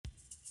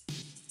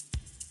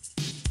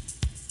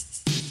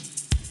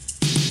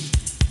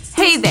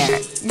Hey there!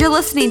 You're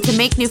listening to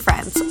Make New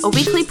Friends, a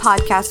weekly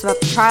podcast about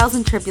the trials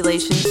and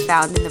tribulations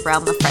found in the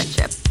realm of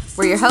friendship.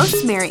 We're your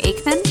hosts, Mary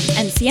Aikman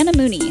and Sienna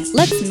Mooney.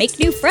 Let's make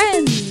new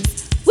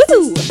friends!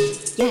 Woo!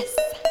 Yes.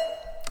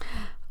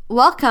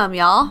 Welcome,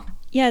 y'all.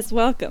 Yes,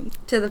 welcome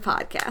to the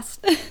podcast.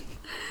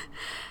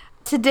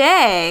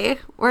 Today,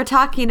 we're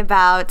talking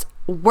about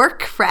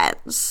work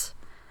friends.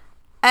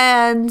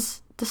 And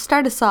to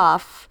start us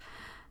off,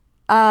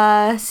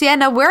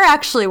 Sienna, we're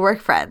actually work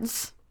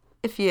friends,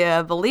 if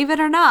you believe it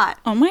or not.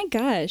 Oh my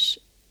gosh.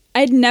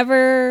 I'd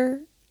never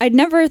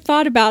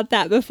thought about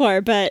that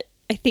before, but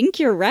I think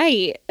you're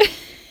right.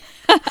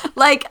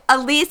 Like,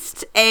 at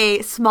least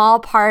a small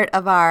part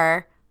of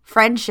our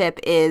friendship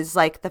is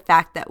like the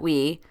fact that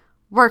we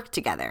work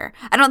together.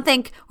 I don't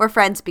think we're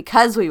friends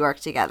because we work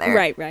together.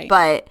 Right.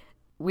 But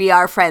we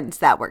are friends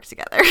that work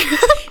together.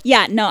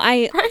 Yeah, no,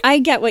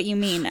 I get what you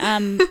mean.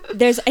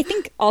 There's, I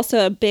think,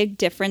 also a big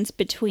difference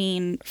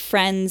between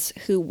friends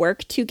who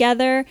work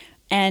together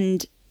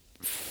and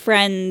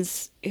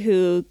friends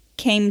who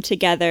came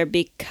together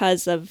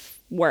because of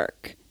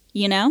work,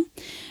 you know?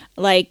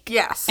 Like,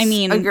 yes, I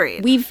mean,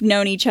 agreed. We've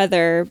known each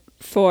other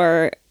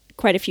for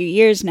quite a few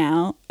years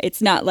now.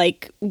 It's not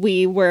like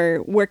we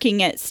were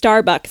working at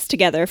Starbucks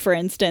together, for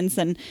instance,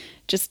 and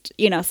just,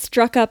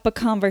 struck up a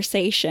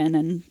conversation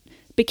and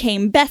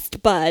became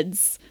best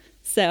buds.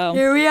 So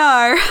here we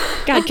are.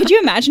 God, could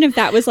you imagine if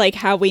that was like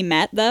how we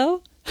met,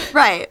 though?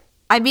 Right.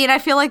 I mean, I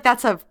feel like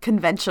that's a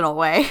conventional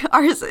way.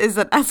 Ours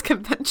isn't as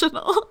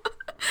conventional,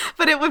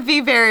 but it would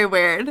be very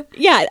weird.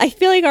 Yeah, I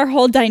feel like our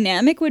whole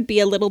dynamic would be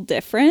a little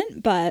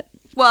different, but...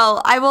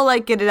 Well, I will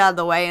get it out of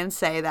the way and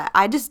say that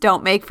I just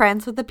don't make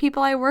friends with the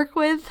people I work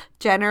with,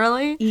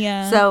 generally.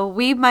 Yeah. So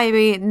we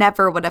maybe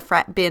never would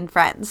have been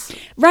friends.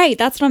 Right,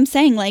 that's what I'm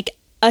saying. Like,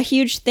 a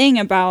huge thing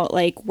about,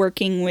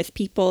 working with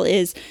people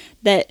is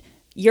that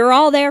you're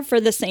all there for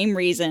the same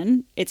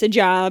reason. It's a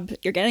job.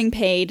 You're getting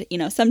paid.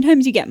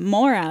 Sometimes you get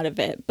more out of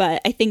it.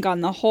 But I think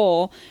on the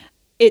whole,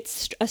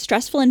 it's a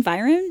stressful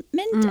environment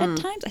at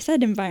times. I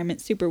said environment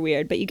super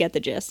weird, but you get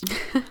the gist.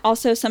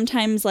 Also,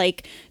 sometimes,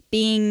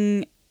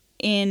 being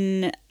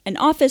in an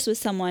office with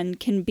someone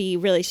can be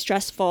really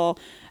stressful.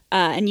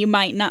 And you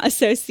might not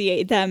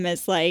associate them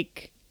as,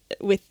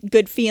 with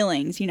good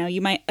feelings.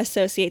 You might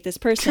associate this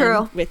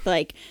person with,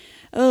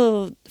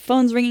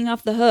 phone's ringing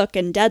off the hook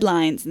and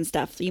deadlines and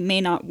stuff. So you may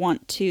not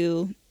want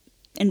to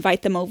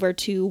invite them over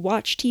to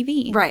watch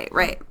TV.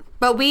 Right.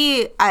 But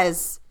we,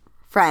 as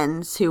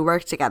friends who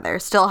work together,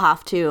 still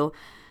have to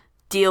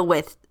deal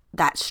with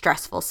that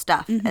stressful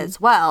stuff as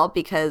well,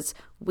 because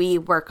we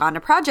work on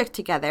a project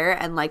together,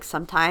 and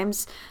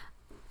sometimes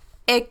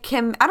it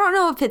can, I don't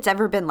know if it's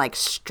ever been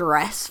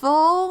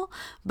stressful,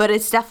 but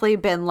it's definitely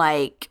been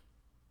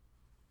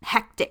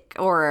hectic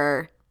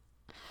or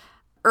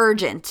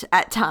urgent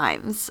at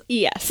times.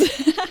 Yes.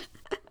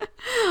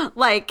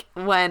 Like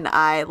when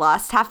I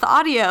lost half the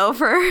audio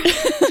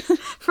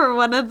for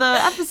one of the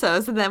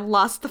episodes and then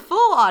lost the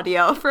full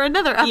audio for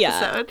another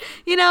episode.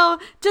 Yeah.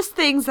 Just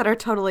things that are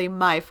totally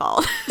my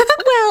fault.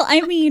 Well,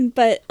 I mean,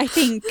 but I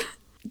think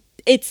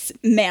it's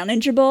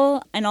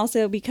manageable, and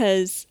also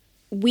because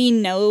we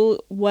know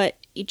what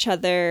each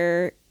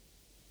other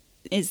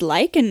is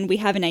like, and we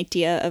have an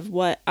idea of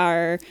what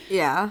our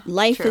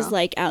life is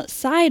like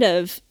outside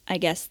of, I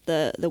guess,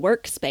 the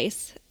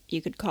workspace,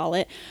 you could call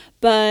it.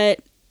 But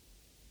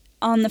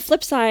on the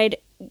flip side,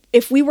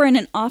 if we were in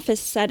an office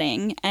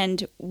setting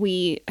and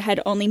we had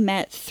only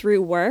met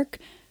through work,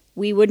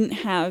 we wouldn't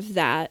have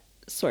that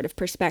sort of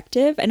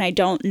perspective. And I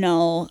don't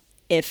know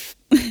if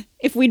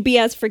we'd be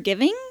as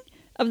forgiving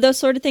of those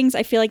sort of things.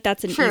 I feel like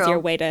that's an easier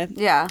way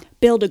to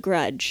build a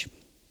grudge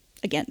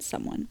against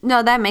someone.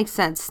 No, that makes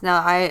sense. No,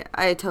 I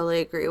totally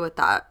agree with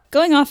that.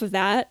 Going off of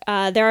that,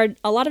 there are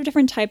a lot of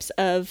different types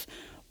of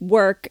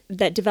work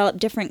that develop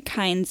different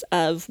kinds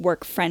of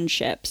work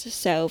friendships.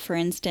 So, for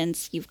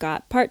instance, you've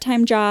got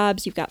part-time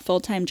jobs, you've got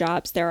full-time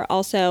jobs. There are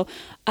also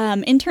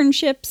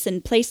internships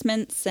and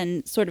placements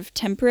and sort of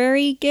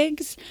temporary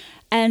gigs,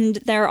 and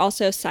there are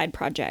also side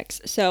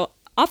projects. So,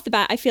 off the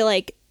bat, I feel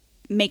like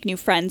Make New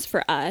Friends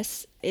for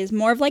us is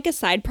more of a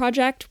side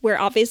project. We're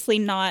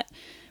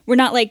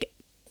not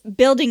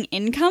building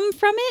income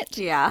from it.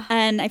 Yeah.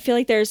 And I feel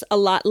like there's a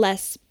lot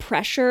less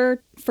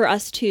pressure for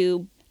us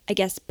to, I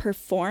guess,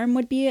 perform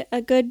would be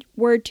a good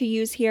word to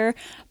use here.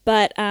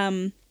 But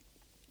I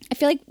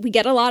feel like we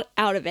get a lot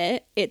out of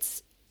it.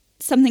 It's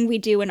something we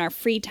do in our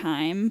free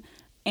time,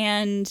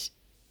 and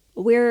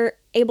we're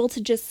able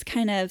to just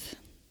kind of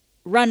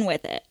run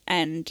with it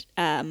and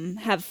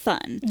have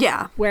fun.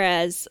 Yeah.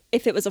 Whereas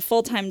if it was a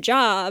full-time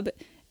job,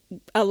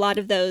 a lot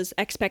of those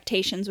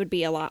expectations would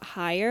be a lot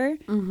higher.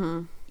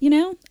 Mm-hmm.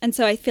 And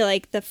so I feel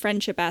like the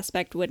friendship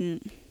aspect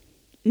wouldn't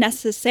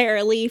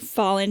necessarily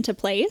fall into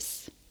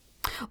place.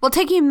 Well,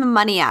 taking the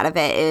money out of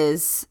it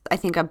is, I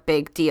think, a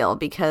big deal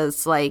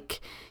because,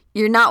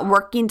 you're not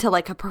working to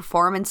like a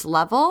performance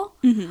level.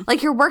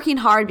 Like you're working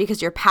hard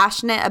because you're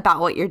passionate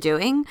about what you're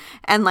doing.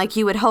 And like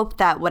you would hope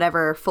that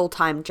whatever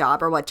full-time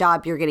job or what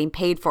job you're getting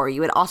paid for, you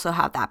would also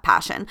have that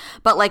passion.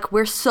 But like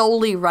we're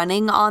solely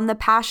running on the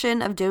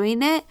passion of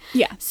doing it.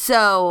 Yeah.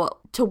 So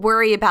to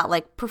worry about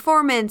like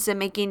performance and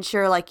making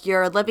sure like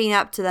you're living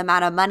up to the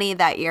amount of money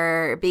that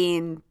you're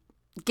being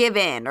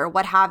given or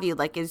what have you,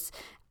 like is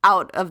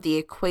out of the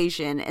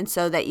equation. And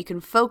so that you can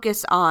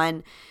focus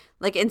on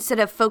like instead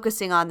of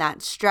focusing on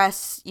that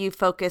stress, you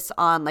focus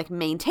on like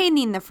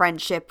maintaining the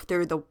friendship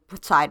through the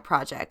side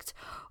project,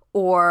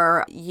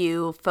 or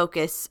you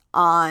focus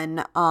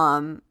on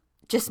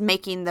just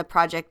making the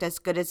project as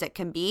good as it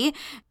can be.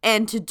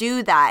 And to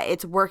do that,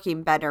 it's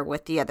working better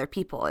with the other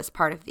people as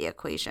part of the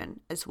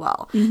equation as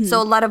well.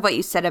 So a lot of what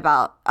you said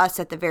about us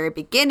at the very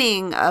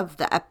beginning of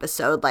the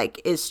episode like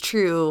is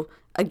true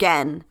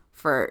again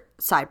for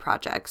side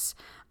projects.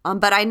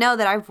 But I know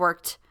that I've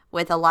worked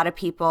with a lot of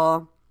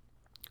people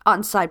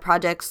on side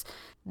projects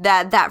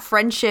that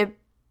friendship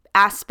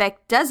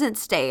aspect doesn't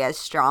stay as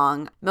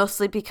strong,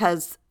 mostly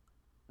because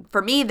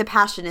for me the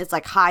passion is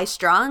like high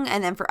strung,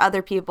 and then for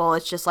other people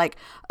it's just like,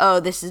 oh,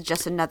 this is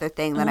just another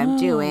thing that I'm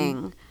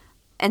doing.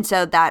 And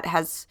so that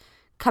has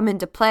come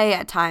into play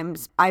at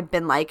times. I've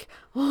been like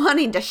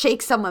wanting to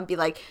shake someone, be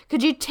like,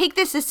 could you take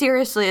this as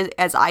seriously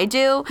as I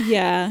do?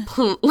 Yeah.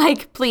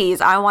 Like, please,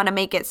 I want to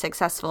make it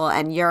successful,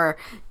 and you're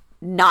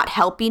not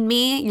helping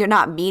me, you're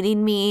not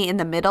meeting me in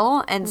the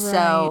middle. And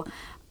so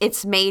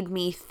it's made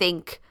me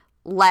think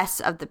less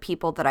of the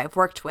people that I've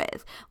worked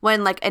with,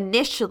 when like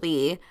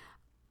initially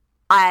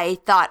I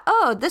thought,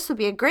 oh, this would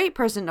be a great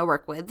person to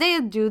work with. They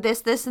do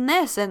this, this, and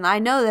this, and I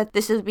know that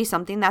this would be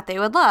something that they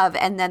would love.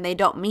 And then they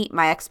don't meet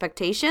my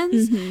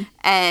expectations,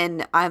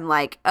 and I'm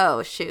like,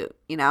 oh, shoot,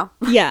 you know?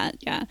 Yeah.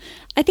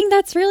 I think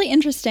that's really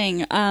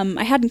interesting.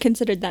 I hadn't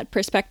considered that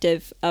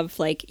perspective of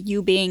like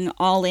you being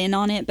all in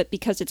on it, but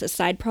because it's a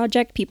side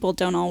project, people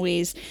don't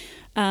always,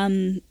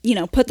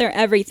 put their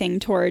everything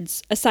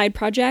towards a side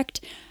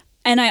project.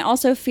 And I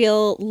also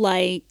feel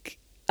like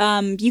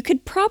you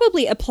could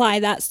probably apply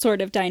that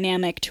sort of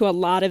dynamic to a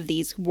lot of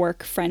these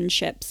work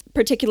friendships,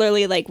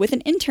 particularly like with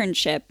an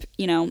internship.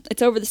 You know,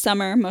 it's over the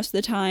summer most of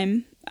the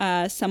time.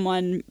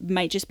 Someone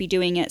might just be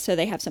doing it so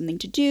they have something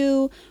to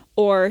do,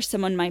 or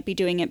someone might be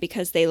doing it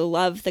because they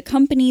love the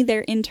company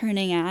they're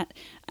interning at.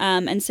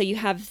 And so you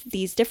have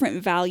these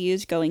different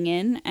values going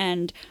in.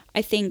 And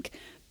I think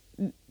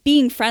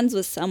being friends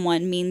with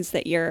someone means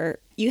that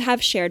you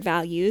have shared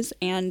values.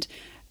 And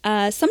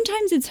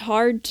sometimes it's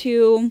hard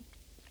to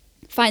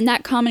find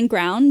that common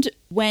ground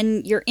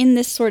when you're in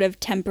this sort of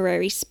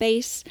temporary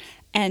space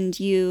and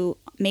you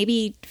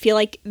maybe feel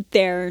like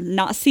they're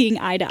not seeing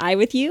eye to eye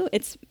with you.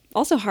 It's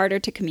also harder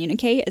to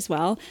communicate as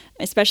well,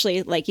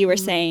 especially like you were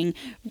saying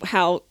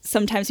how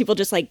sometimes people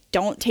just like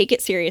don't take it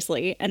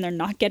seriously and they're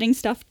not getting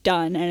stuff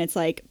done. And it's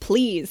like,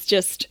 please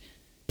just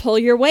pull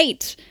your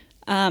weight.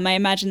 I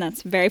imagine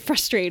that's very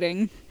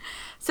frustrating.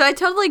 So I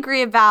totally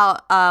agree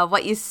about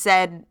what you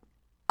said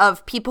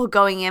of people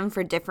going in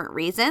for different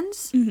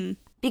reasons.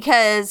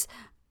 Because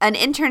an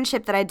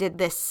internship that I did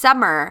this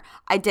summer,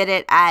 I did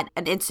it at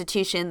an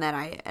institution that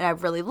I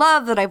really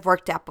love, that I've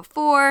worked at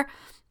before.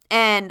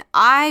 And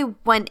I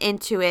went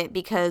into it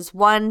because,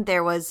 one,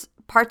 there was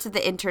parts of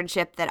the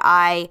internship that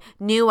I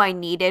knew I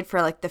needed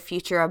for like the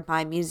future of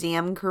my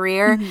museum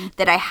career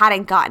that I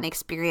hadn't gotten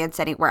experience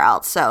anywhere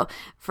else. So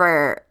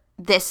for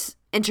this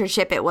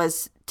internship, it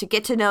was to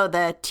get to know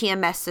the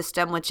TMS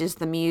system, which is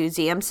the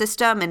museum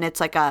system, and it's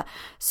like a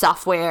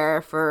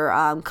software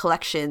for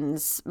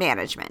collections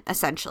management,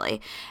 essentially.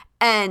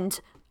 And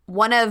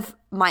one of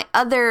my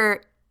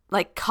other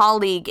like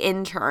colleague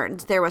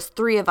interns, there was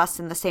 3 of us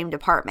in the same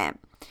department.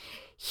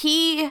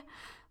 He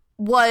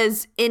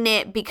was in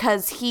it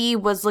because he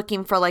was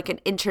looking for like an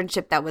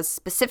internship that was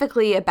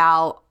specifically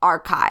about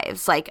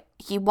archives. Like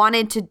he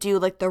wanted to do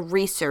like the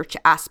research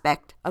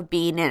aspect of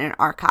being in an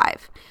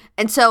archive.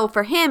 And so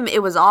for him,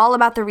 it was all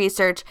about the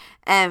research.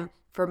 And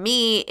for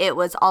me, it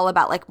was all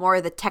about like more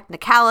of the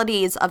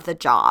technicalities of the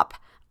job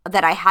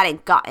that I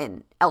hadn't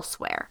gotten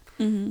elsewhere.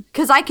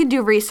 Because I can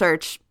do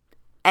research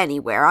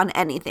anywhere on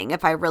anything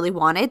if I really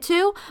wanted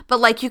to. But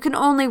like you can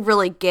only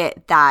really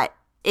get that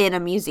in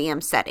a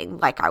museum setting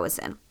like I was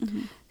in.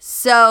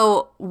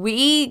 So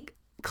we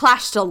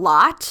clashed a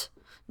lot,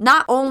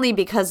 not only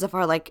because of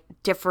our like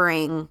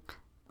differing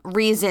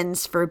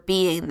reasons for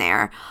being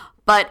there,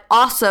 but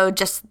also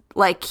just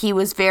like he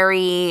was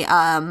very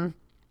how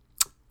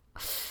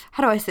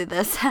do I say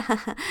this?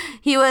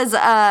 He was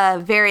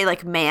very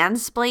like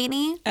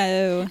mansplaining.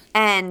 Oh.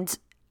 And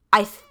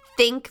I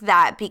think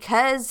that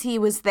because he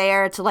was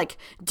there to like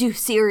do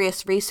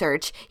serious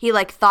research, he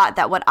like thought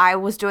that what I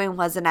was doing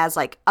wasn't as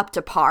like up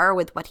to par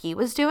with what he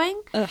was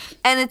doing. Ugh.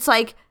 And it's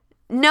like,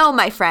 no,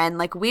 my friend,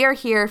 like we are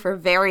here for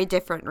very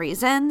different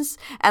reasons,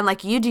 and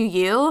like you do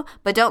you,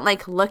 but don't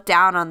like look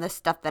down on the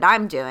stuff that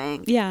I'm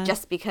doing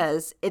just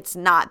because it's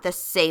not the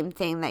same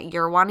thing that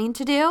you're wanting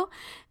to do.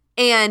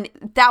 And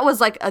that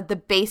was like the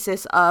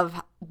basis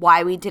of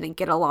why we didn't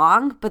get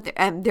along. But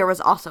there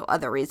was also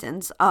other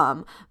reasons.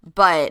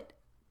 But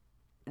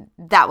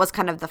that was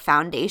kind of the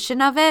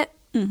foundation of it.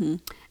 Mm-hmm.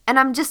 And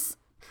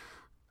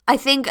I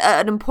think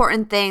an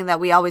important thing that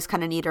we always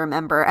kind of need to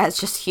remember as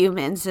just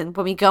humans, and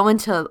when we go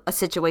into a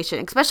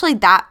situation, especially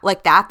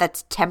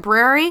that's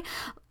temporary,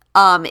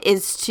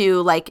 is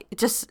to like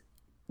just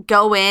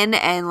go in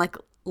and like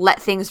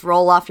let things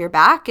roll off your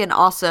back, and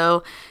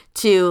also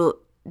to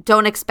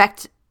don't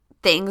expect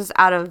things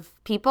out of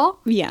people.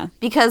 Yeah.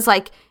 Because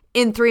like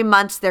in 3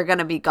 months they're going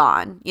to be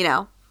gone, you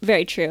know?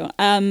 Very true.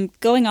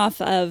 Going off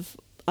of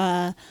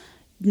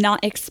not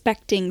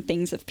expecting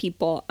things of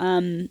people.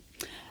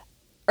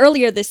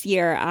 Earlier this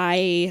year,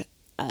 I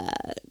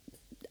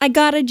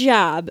got a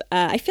job.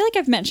 I feel like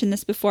I've mentioned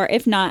this before.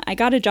 If not, I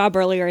got a job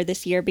earlier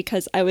this year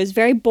because I was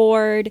very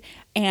bored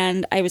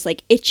and I was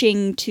like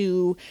itching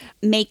to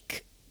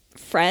make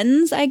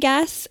friends, I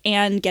guess,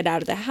 and get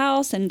out of the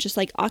house and just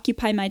like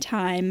occupy my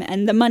time.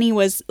 And the money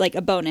was like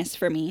a bonus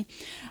for me.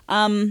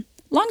 Long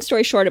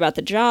story short about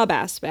the job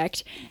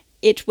aspect,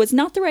 it was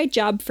not the right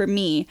job for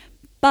me,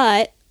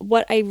 but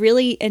what I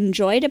really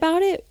enjoyed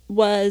about it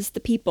was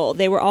the people.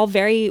 They were all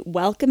very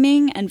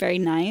welcoming and very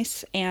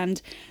nice, and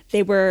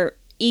they were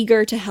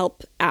eager to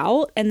help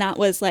out, and that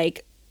was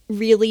like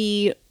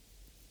really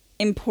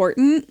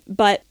important.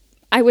 But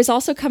I was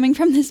also coming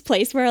from this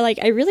place where like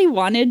I really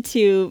wanted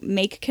to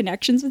make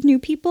connections with new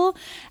people,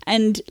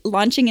 and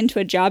launching into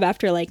a job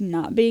after like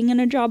not being in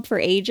a job for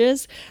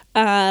ages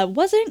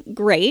wasn't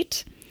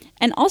great.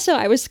 And also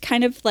I was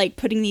kind of like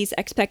putting these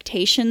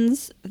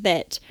expectations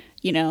that,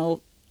 you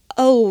know,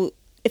 oh,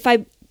 if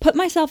I put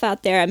myself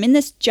out there, I'm in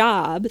this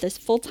job, this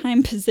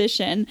full-time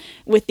position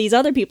with these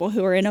other people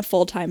who are in a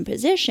full-time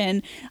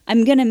position,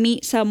 I'm going to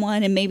meet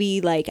someone and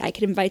maybe like I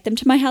could invite them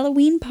to my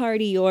Halloween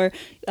party, or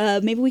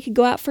maybe we could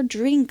go out for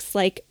drinks,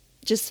 like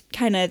just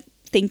kind of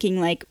thinking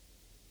like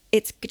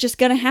it's just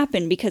going to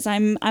happen because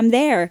I'm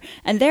there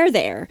and they're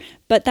there.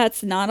 But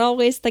that's not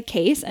always the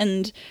case,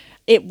 and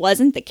it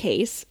wasn't the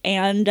case.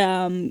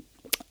 And,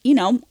 you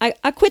know,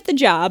 I quit the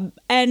job,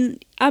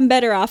 and I'm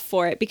better off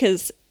for it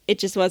because it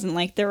just wasn't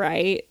like the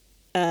right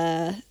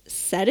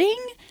setting.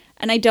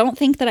 And I don't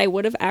think that I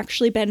would have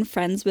actually been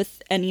friends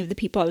with any of the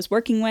people I was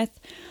working with.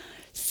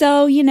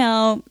 So, you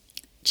know,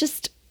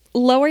 just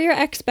lower your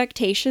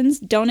expectations.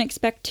 Don't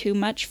expect too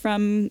much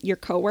from your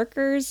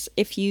coworkers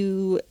if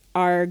you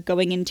are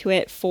going into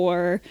it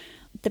for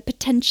the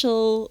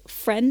potential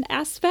friend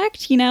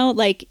aspect, you know,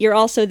 like you're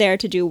also there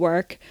to do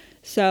work.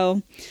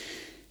 So,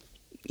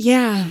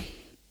 yeah.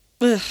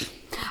 Ugh.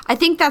 I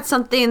think that's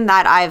something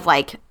that I've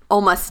like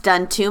almost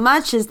done too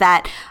much, is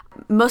that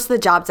most of the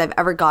jobs I've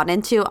ever gone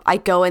into, I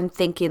go in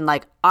thinking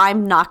like,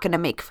 I'm not going to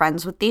make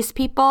friends with these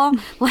people.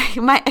 Like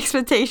my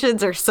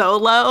expectations are so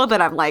low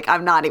that I'm like,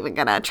 I'm not even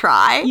going to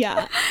try.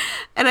 Yeah.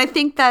 And I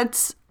think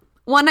that's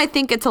one, I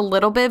think it's a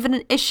little bit of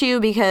an issue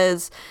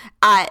because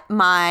at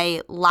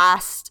my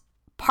last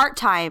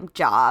part-time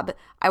job,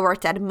 I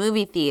worked at a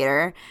movie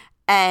theater,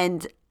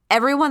 and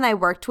everyone I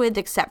worked with,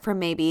 except for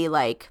maybe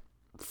like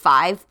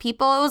 5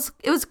 people,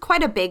 it was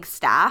quite a big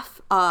staff.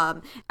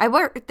 I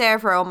worked there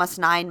for almost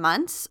 9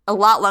 months, a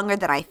lot longer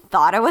than I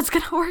thought I was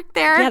going to work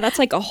there. Yeah, that's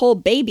like a whole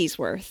baby's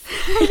worth.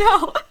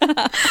 I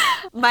know.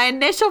 My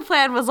initial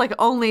plan was like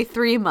only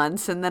 3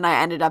 months, and then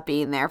I ended up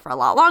being there for a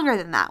lot longer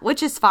than that,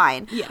 which is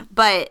fine. Yeah.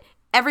 But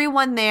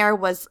everyone there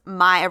was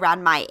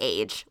around my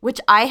age,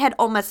 which I had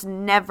almost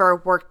never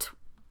worked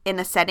in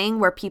a setting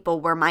where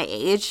people were my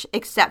age,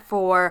 except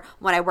for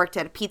when I worked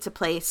at a pizza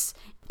place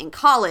in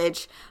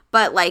college.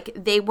 But like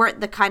they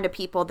weren't the kind of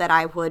people that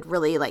I would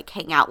really like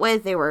hang out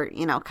with. They were,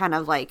 you know, kind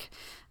of like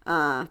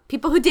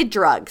people who did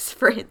drugs,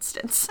 for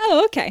instance.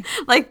 Oh, okay.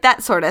 Like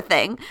that sort of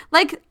thing.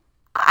 Like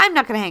I'm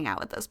not going to hang out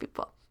with those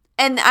people.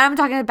 And I'm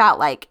talking about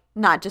like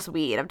not just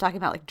weed. I'm talking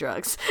about like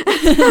drugs.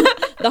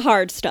 The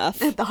hard stuff.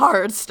 The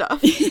hard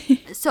stuff.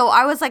 So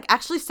I was like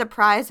actually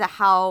surprised at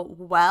how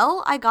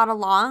well I got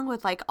along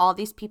with like all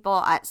these people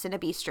at Cine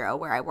Bistro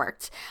where I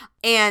worked.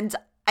 And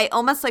I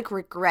almost like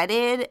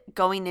regretted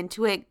going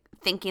into it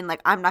thinking like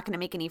I'm not going to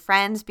make any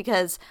friends,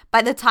 because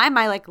by the time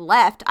I like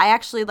left, I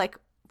actually like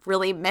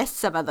really missed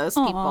some of those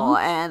people. Aww.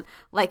 And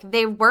like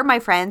they were my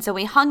friends, and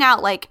we hung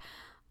out like,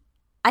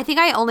 I think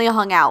I only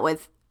hung out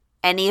with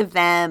any of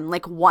them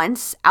like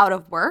once out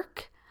of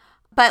work.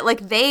 But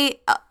like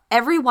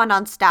everyone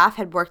on staff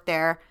had worked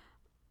there,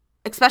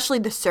 especially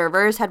the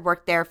servers had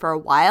worked there for a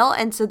while,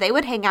 and so they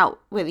would hang out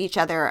with each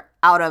other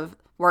out of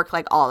work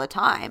like all the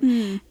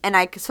time. And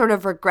I sort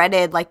of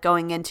regretted like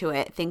going into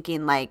it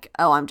thinking like,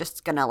 oh, I'm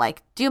just gonna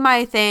like do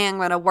my thing, I'm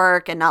gonna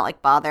work and not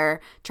like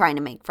bother trying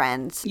to make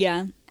friends.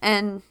 Yeah.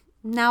 And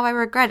now I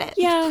regret it.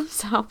 Yeah.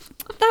 So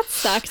that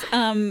sucks.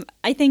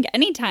 I think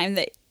anytime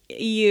that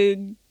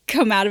you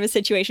come out of a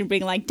situation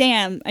being like,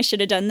 damn, I should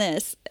have done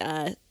this,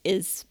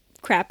 is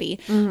crappy.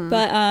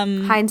 But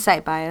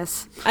hindsight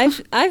bias.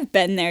 I've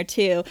been there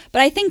too.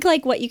 But I think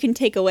like what you can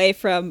take away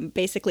from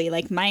basically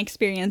like my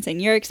experience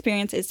and your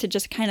experience is to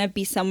just kind of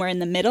be somewhere in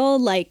the middle.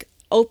 Like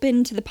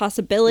open to the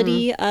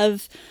possibility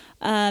of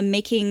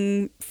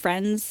making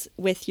friends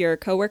with your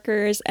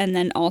coworkers, and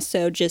then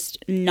also just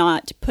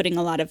not putting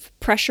a lot of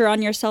pressure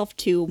on yourself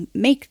to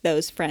make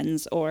those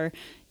friends or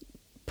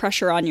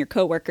pressure on your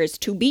coworkers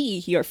to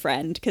be your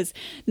friend, because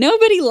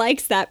nobody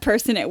likes that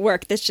person at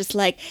work that's just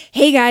like,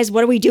 hey guys,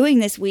 what are we doing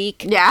this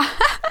week? Yeah.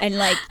 And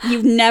like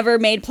you've never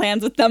made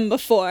plans with them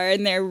before,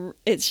 and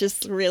it's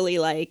just really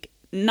like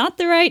not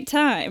the right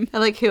time.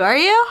 I'm like, who are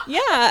you?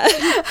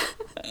 Yeah.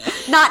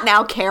 Not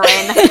now,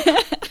 Karen.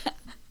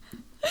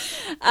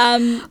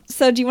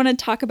 So do you want to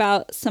talk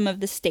about some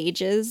of the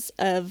stages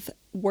of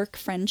work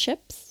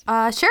friendships?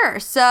 Sure.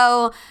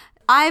 So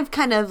I've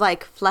kind of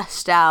like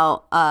fleshed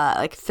out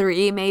like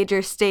 3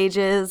 major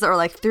stages, or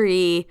like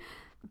 3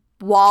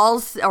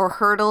 walls or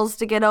hurdles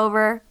to get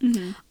over.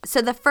 Mm-hmm.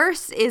 So the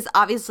first is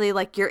obviously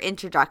like your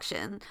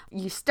introduction.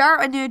 You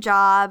start a new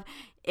job.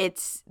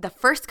 It's the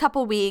first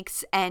couple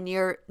weeks, and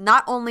you're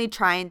not only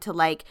trying to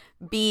like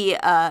be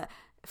a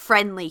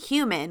friendly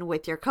human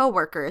with your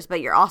coworkers,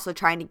 but you're also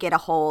trying to get a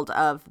hold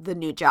of the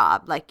new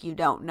job. Like, you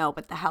don't know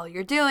what the hell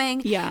you're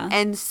doing. Yeah.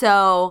 And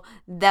so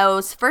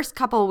those first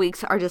couple of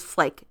weeks are just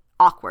like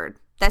awkward.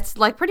 That's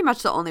like pretty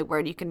much the only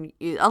word you can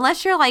use,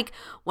 unless you're like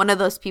one of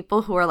those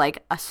people who are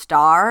like a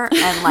star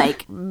and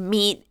like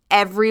meet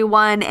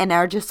everyone and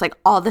are just like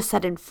all of a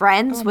sudden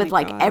friends with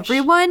like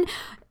everyone.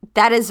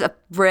 That is a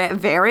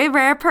very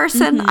rare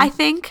person, I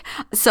think.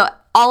 So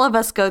all of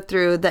us go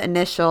through the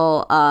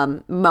initial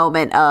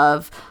moment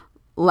of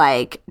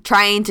like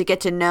trying to get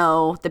to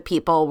know the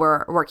people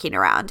we're working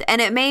around.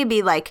 And it may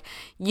be like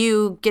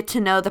you get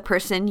to know the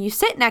person you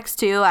sit next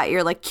to at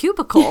your like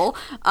cubicle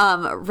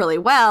really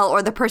well,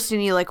 or the person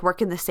you like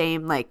work in the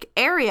same like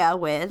area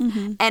with.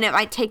 And it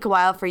might take a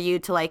while for you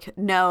to like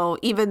know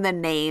even the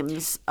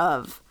names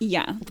of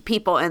the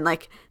people in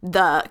like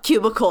the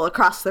cubicle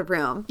across the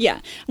room. Yeah.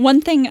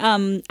 One thing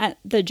at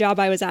the job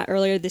I was at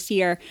earlier this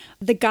year,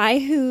 the guy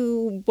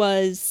who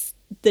was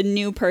the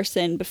new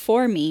person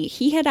before me,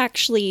 he had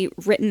actually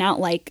written out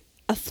like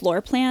a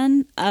floor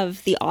plan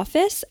of the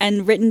office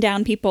and written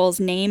down people's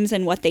names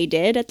and what they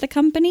did at the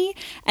company.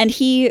 And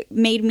he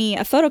made me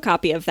a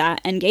photocopy of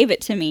that and gave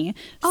it to me.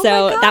 Oh so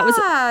my gosh, that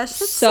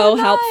was so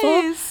nice.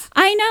 helpful.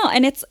 I know.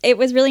 And it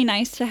was really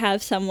nice to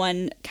have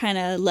someone kind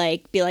of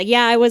like be like,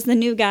 yeah, I was the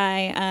new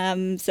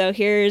guy. So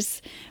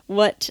here's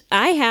what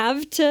I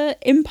have to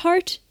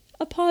impart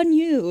upon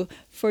you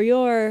for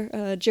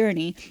your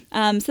journey.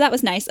 So that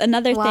was nice.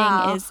 Another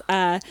thing is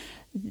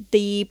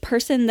the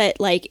person that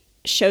like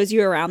shows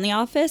you around the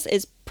office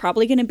is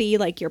probably going to be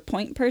like your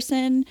point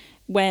person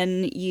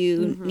when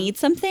you need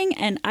something.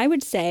 And I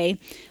would say,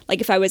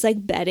 like, if I was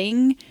like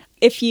betting,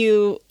 if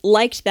you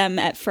liked them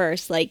at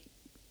first, like,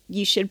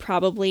 you should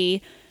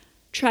probably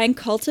try and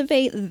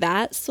cultivate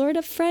that sort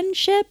of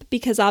friendship,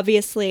 because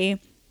obviously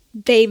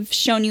they've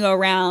shown you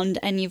around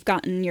and you've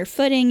gotten your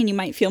footing and you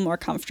might feel more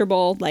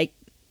comfortable like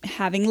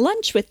having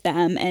lunch with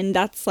them. And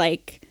that's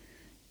like,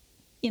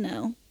 you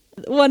know,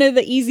 one of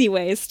the easy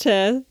ways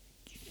to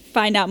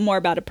find out more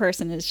about a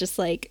person is just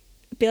like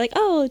be like,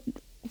 oh,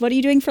 what are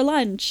you doing for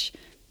lunch?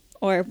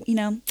 Or, you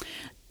know,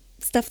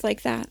 stuff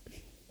like that.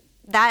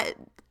 That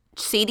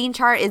seating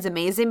chart is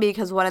amazing,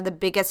 because one of the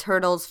biggest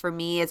hurdles for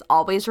me is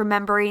always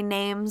remembering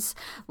names.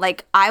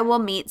 Like, I will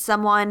meet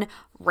someone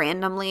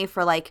randomly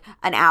for like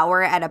an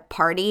hour at a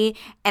party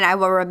and I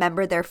will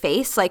remember their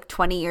face like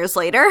 20 years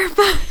later,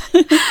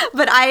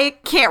 but I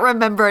can't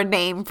remember a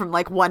name from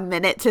like 1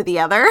 minute to the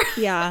other.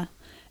 Yeah.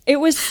 It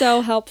was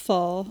so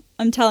helpful.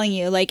 I'm telling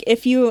you, like,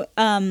 if you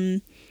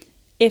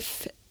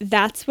if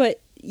that's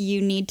what you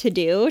need to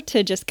do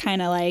to just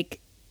kind of like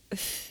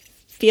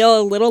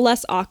feel a little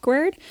less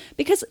awkward,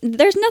 because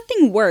there's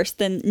nothing worse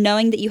than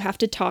knowing that you have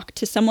to talk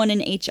to someone in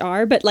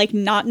HR but like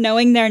not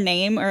knowing their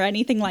name or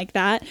anything like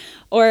that,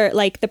 or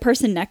like the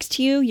person next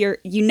to you,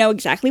 you know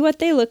exactly what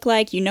they look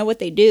like, you know what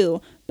they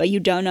do, but you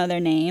don't know their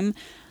name.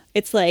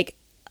 It's like,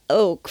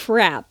 oh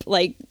crap,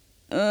 like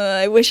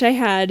I wish I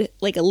had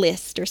like a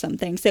list or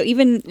something. So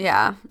even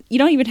you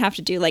don't even have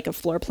to do like a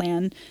floor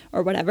plan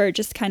or whatever,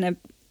 just kind of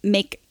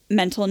make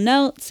mental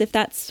notes if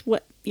that's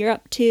what you're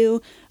up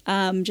to.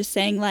 Just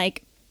saying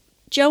like,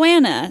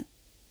 Joanna,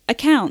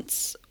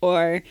 accounts,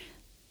 or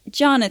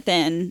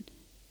Jonathan,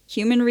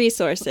 human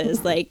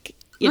resources, like,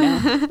 you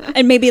know,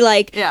 and maybe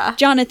like,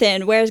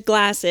 Jonathan wears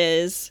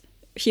glasses,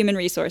 human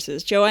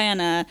resources,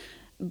 Joanna,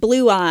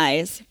 blue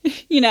eyes,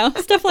 you know,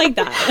 stuff like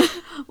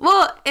that.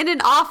 Well, in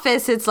an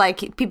office, it's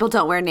like people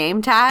don't wear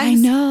name tags. I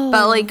know.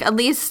 But like, at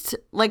least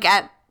like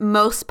at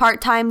most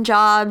part-time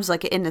jobs,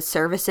 like in the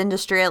service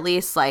industry, at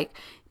least, like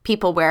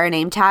people wear a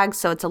name tag.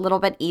 So it's a little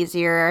bit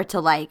easier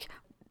to like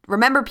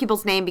remember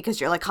people's name because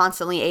you're like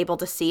constantly able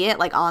to see it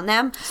like on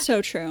them.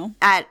 So true.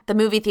 At the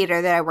movie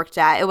theater that I worked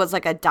at, it was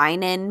like a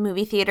dine-in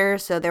movie theater.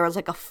 So there was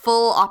like a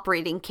full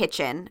operating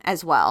kitchen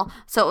as well.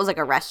 So it was like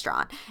a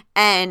restaurant.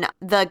 And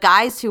the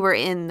guys who were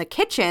in the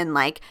kitchen,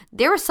 like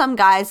there were some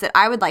guys that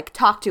I would like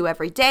talk to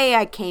every day.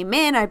 I came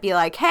in, I'd be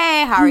like,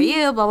 hey, how are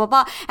you? Blah, blah,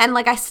 blah. And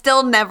like I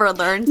still never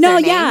learned their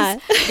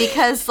names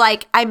because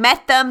like I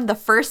met them the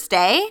first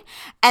day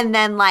and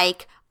then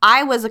like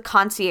I was a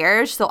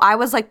concierge, so I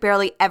was like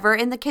barely ever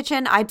in the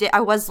kitchen. I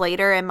was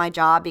later in my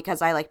job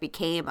because I like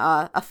became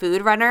a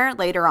food runner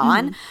later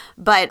on.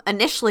 But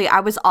initially I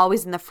was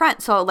always in the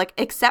front. So like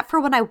except for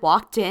when I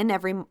walked in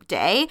every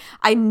day,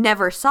 I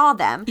never saw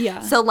them.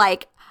 Yeah. So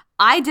like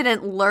I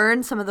didn't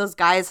learn some of those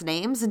guys'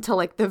 names until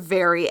like the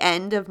very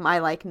end of my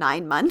like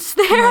 9 months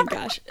there. Oh my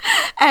gosh.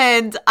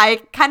 And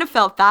I kind of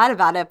felt bad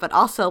about it, but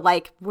also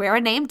like wear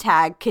a name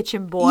tag,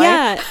 kitchen boy.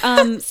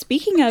 Yeah.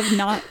 Speaking of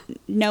not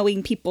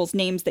knowing people's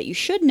names that you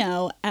should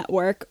know at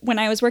work, when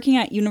I was working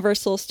at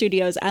Universal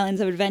Studios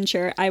Islands of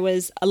Adventure, I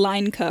was a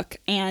line cook,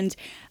 and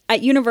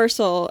at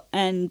Universal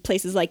and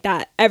places like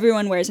that,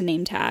 everyone wears a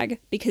name tag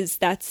because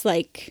that's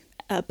like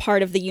a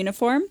part of the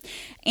uniform.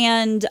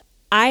 And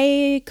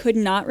I could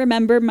not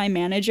remember my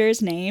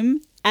manager's name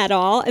at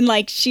all. And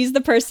like, she's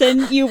the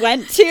person you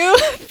went to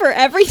for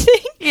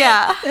everything.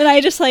 Yeah. And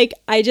I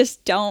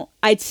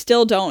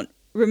still don't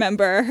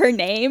remember her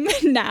name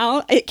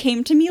now. It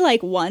came to me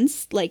like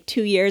once, like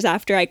 2 years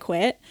after I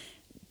quit,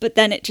 but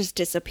then it just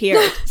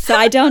disappeared. So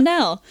I don't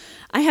know.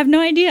 I have no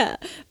idea.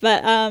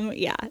 But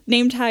yeah,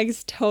 name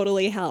tags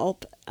totally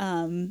help.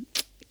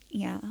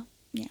 Yeah.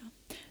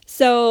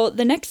 So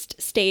the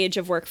next stage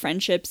of work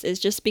friendships is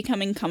just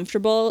becoming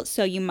comfortable.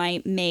 So you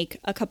might make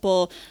a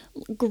couple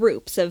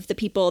groups of the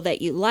people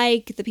that you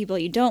like, the people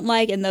you don't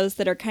like, and those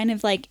that are kind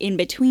of like in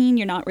between.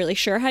 You're not really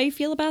sure how you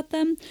feel about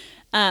them.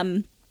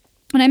 And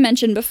I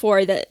mentioned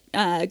before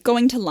that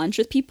going to lunch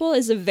with people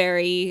is a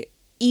very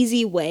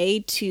easy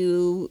way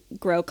to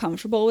grow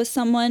comfortable with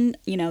someone.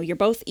 You know, you're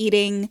both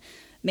eating,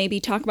 maybe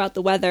talk about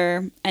the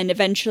weather, and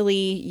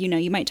eventually, you know,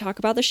 you might talk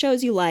about the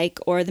shows you like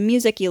or the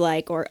music you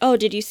like, or, oh,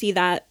 did you see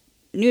that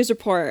news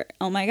report?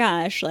 Oh my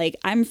gosh, like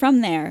I'm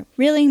from there.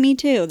 Really? Me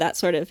too. That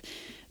sort of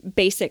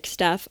basic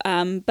stuff.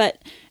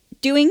 But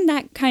doing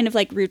that kind of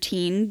like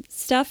routine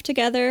stuff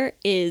together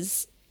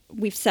is,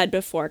 we've said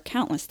before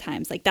countless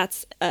times, like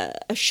that's a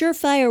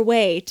surefire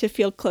way to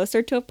feel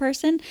closer to a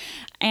person.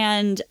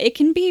 And it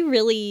can be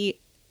really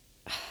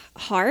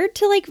hard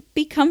to like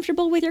be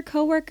comfortable with your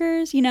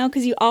coworkers, you know,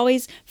 because you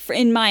always,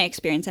 in my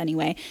experience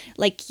anyway,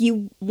 like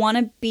you want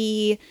to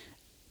be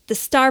the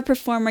star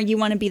performer, you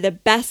want to be the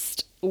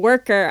best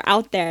worker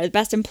out there, the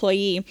best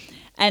employee.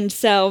 And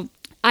so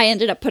I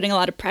ended up putting a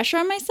lot of pressure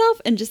on myself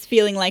and just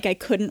feeling like I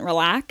couldn't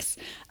relax.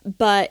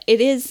 But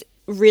it is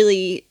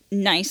really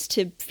nice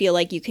to feel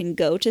like you can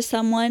go to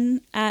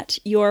someone at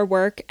your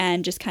work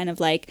and just kind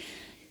of like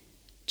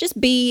just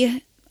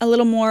be a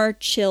little more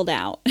chilled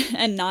out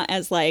and not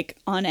as like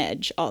on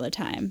edge all the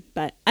time.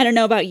 But I don't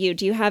know about you.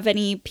 Do you have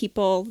any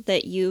people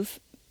that you've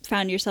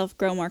found yourself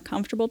grow more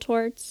comfortable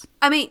towards?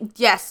 I mean,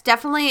 yes,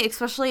 definitely,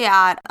 especially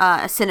at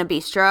a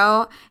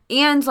Cinebistro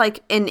and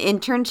like in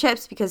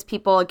internships, because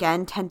people,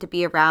 again, tend to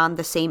be around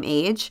the same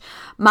age.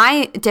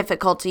 My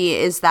difficulty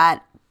is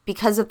that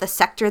because of the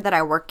sector that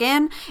I work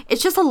in,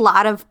 it's just a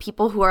lot of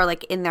people who are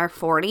like in their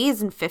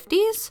 40s and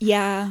 50s.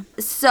 Yeah.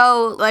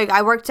 So like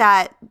I worked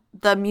at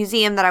the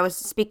museum that I was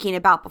speaking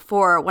about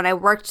before. When I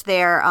worked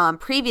there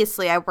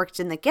previously, I worked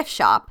in the gift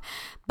shop,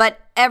 but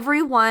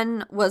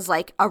everyone was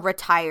like a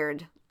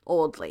retired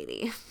old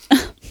lady.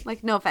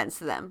 Like, no offense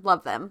to them,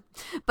 love them,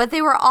 but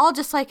they were all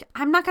just like,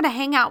 I'm not gonna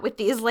hang out with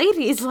these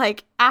ladies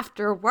like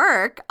after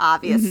work,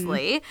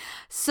 obviously.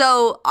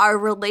 So our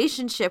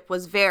relationship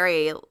was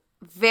very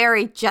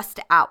just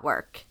at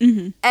work.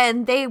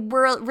 And they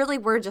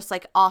were just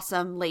like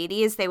awesome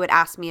ladies. They would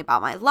ask me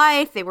about my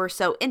life. They were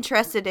so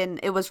interested in,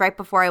 it was right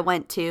before I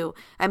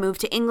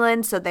moved to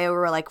England, so they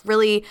were like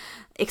really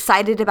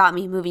excited about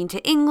me moving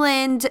to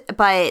England.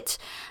 But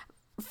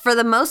for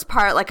the most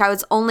part, like I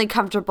was only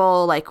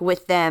comfortable like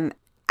with them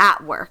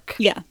at work.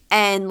 Yeah.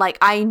 And like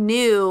I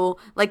knew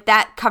like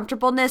that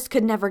comfortableness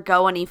could never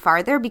go any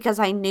farther because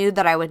I knew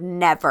that I would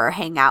never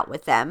hang out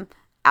with them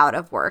out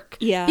of work.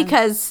 Yeah.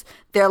 Because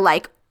they're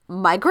like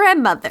my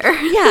grandmother.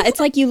 Yeah,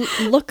 it's like you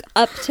look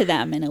up to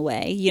them in a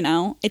way, you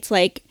know? It's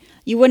like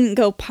you wouldn't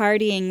go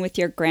partying with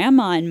your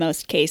grandma in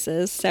most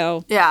cases,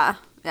 so Yeah.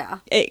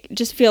 it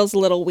just feels a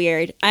little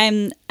weird.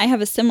 I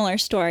have a similar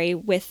story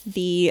with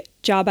the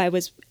job I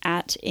was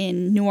at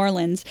in New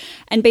Orleans,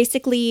 and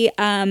basically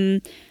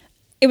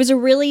it was a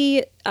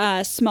really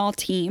small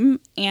team,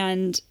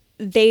 and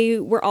they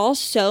were all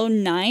so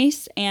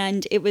nice,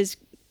 and it was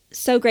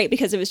so great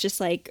because it was just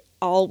like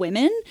all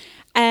women,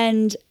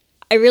 and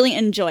I really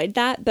enjoyed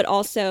that. But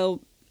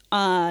also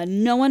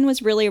no one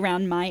was really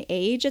around my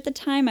age at the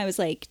time. I was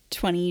like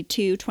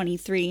 22,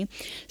 23,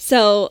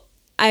 so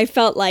I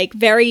felt like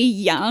very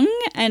young,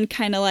 and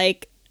kind of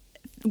like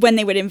when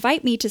they would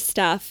invite me to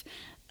stuff,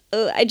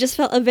 I just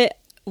felt a bit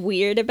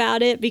weird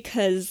about it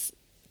because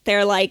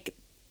they're like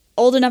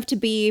old enough to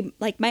be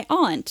like my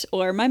aunt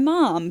or my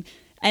mom.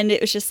 And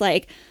it was just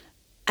like,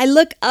 I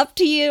look up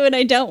to you and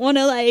I don't want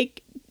to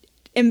like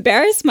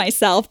embarrass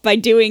myself by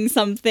doing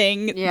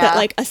something that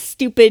like a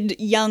stupid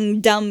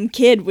young dumb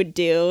kid would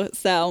do.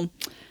 So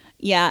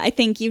yeah, I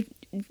think you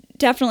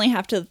definitely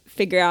have to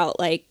figure out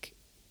like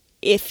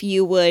if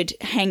you would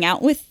hang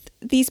out with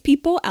these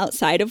people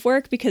outside of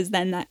work, because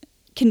then that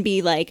can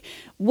be like,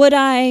 would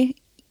I?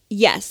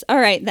 Yes. All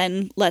right,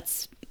 then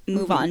let's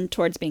move on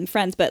towards being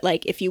friends. But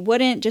like if you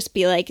wouldn't, just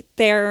be like,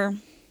 they're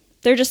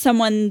just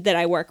someone that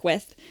I work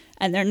with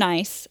and they're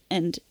nice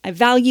and I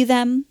value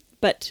them,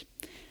 but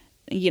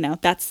you know,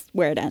 that's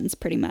where it ends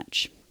pretty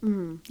much.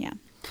 Yeah.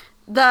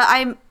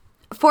 I'm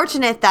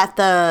fortunate that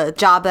the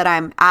job that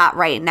I'm at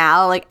right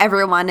now, like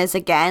everyone is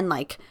again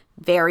like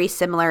very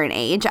similar in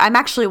age. I'm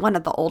actually one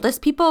of the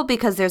oldest people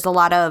because there's a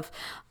lot of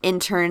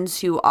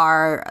interns who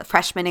are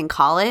freshmen in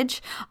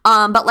college.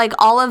 But like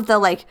all of the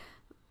like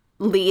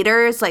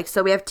leaders, like,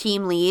 so we have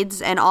team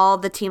leads, and all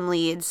the team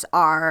leads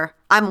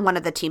I'm one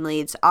of the team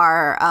leads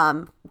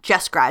are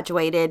just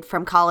graduated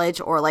from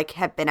college or like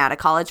have been out of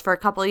college for a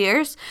couple of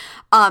years.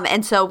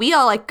 And so we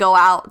all like go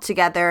out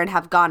together and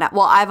have gone out.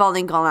 Well, I've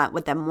only gone out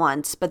with them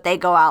once, but they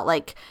go out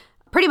like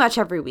pretty much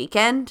every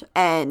weekend.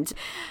 And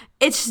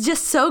it's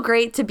just so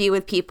great to be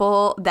with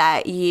people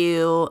that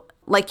you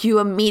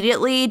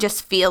immediately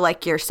just feel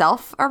like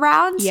yourself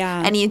around.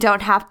 Yeah. And you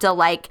don't have to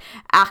like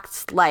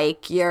act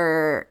like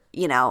you're,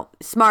 you know,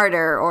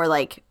 smarter or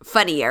like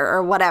funnier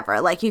or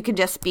whatever. Like you can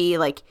just be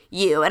like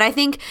you. And I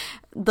think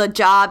the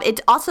job, it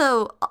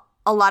also,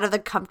 a lot of the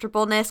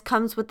comfortableness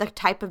comes with the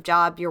type of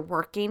job you're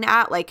working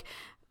at, like,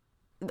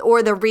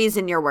 or the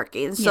reason you're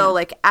working. So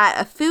like at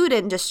a food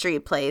industry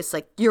place,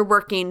 like you're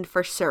working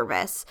for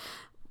service.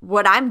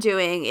 What I'm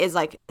doing is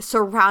like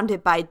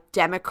surrounded by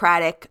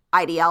democratic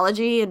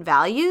ideology and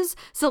values.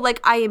 So like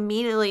I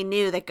immediately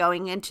knew that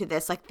going into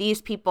this, like these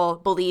people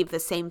believe the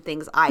same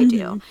things I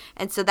do.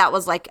 And so that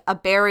was like a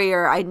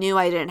barrier I knew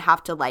I didn't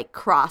have to like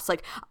cross.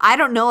 Like I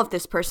don't know if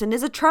this person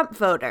is a Trump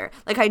voter.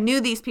 Like I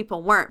knew these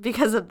people weren't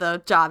because of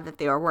the job that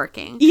they were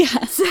working.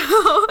 Yeah.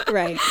 So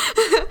Right.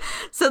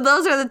 So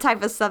those are the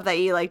type of stuff that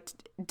you like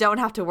don't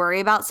have to worry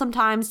about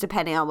sometimes,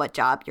 depending on what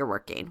job you're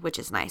working, which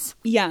is nice.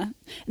 Yeah.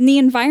 And the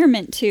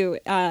environment too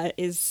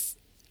is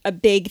a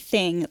big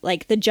thing.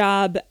 Like the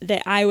job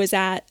that I was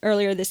at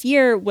earlier this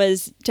year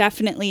was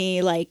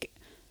definitely like,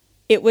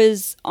 it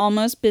was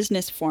almost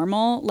business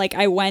formal. Like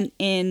I went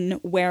in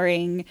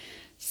wearing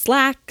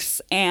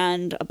slacks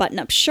and a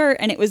button-up shirt,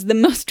 and it was the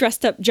most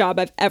dressed up job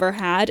I've ever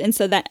had. And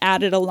so that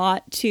added a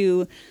lot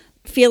to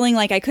feeling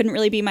like I couldn't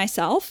really be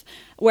myself.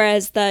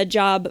 Whereas the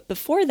job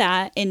before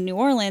that in New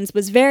Orleans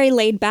was very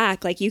laid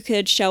back. Like you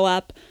could show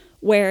up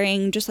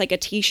wearing just like a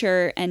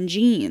t-shirt and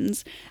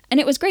jeans. And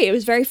it was great. It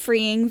was very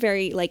freeing,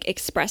 very like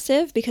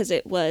expressive, because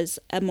it was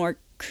a more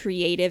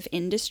creative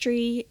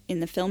industry in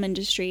the film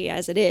industry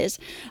as it is.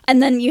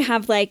 And then you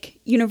have like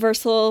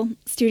Universal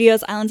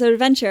Studios Islands of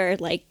Adventure,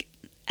 like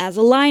as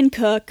a line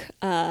cook,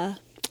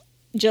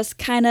 just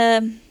kind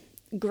of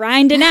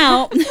grinding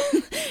out,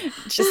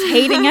 just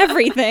hating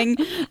everything.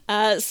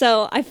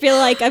 So I feel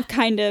like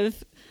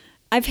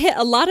I've hit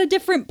a lot of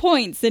different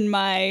points in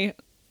my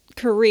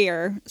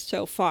career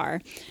so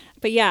far.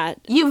 But yeah.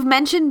 You've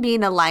mentioned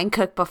being a line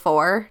cook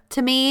before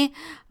to me,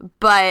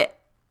 but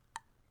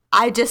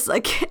I just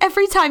like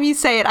every time you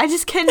say it, I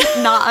just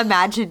cannot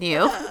imagine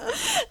you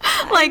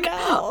like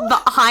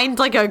behind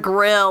like a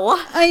grill.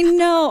 I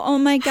know. Oh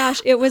my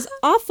gosh. It was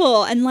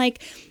awful. And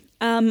like,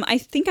 I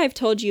think I've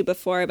told you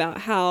before about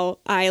how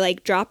I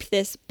like dropped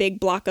this big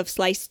block of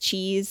sliced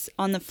cheese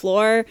on the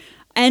floor,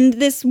 and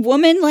this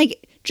woman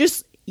like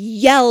just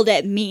yelled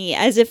at me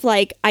as if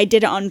like I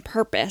did it on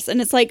purpose.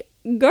 And it's like,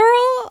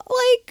 girl,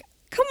 like,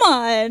 come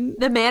on.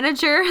 The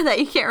manager that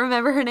you can't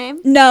remember her name?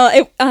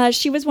 No,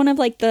 she was one of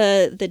like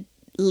the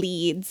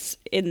leads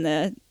in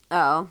the,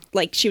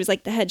 like she was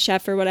like the head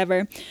chef or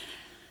whatever.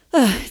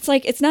 It's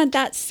like, it's not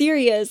that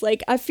serious.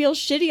 Like, I feel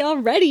shitty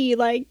already.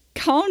 Like,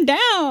 calm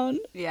down.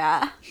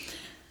 Yeah.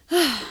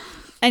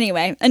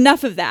 Anyway,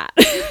 enough of that.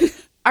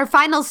 Our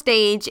final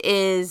stage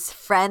is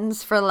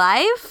friends for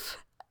life.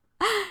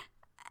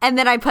 And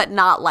then I put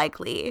not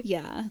likely.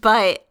 Yeah.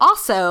 But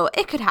also,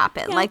 it could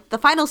happen. Yeah. Like, the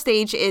final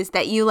stage is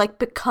that you, like,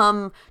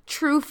 become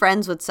true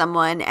friends with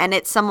someone. And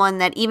it's someone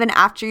that even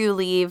after you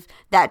leave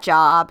that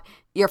job,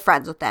 you're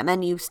friends with them.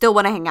 And you still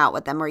want to hang out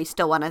with them, or you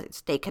still want to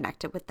stay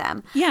connected with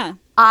them. Yeah.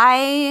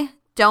 I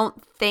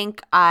don't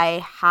think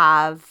I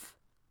have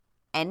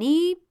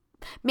any.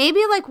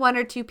 Maybe, like, one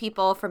or two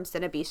people from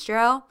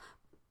Cinebistro.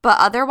 But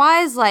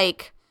otherwise,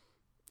 like,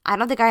 I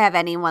don't think I have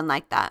anyone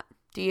like that.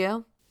 Do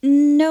you?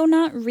 No,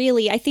 not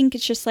really. I think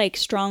it's just like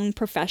strong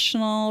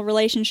professional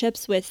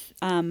relationships with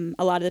a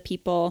lot of the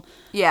people.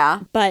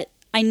 Yeah. But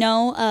I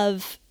know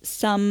of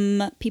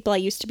some people I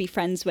used to be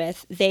friends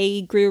with.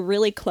 They grew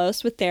really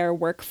close with their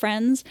work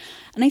friends.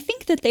 And I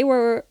think that they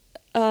were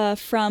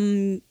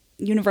from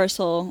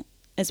Universal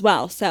as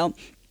well. So,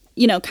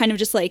 you know, kind of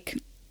just like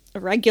a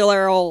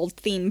regular old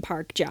theme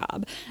park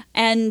job.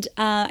 And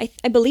I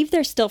believe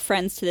they're still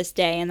friends to this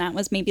day, and that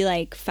was maybe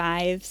like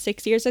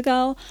 5-6 years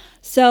ago.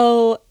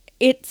 So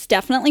it's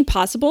definitely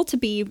possible to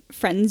be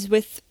friends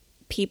with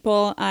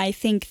people. I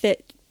think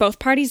that both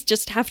parties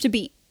just have to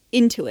be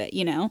into it,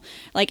 you know?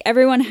 Like,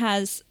 everyone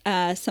has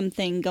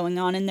something going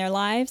on in their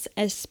lives,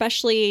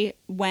 especially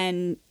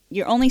when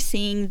you're only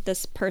seeing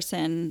this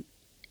person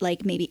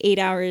like maybe 8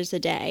 hours a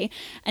day.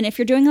 And if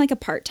you're doing like a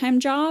part-time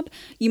job,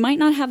 you might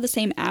not have the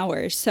same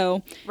hours.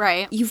 So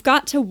right. You've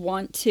got to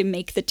want to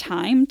make the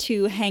time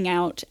to hang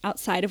out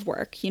outside of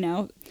work, you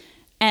know?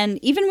 And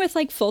even with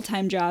like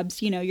full-time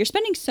jobs, you know, you're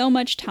spending so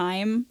much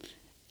time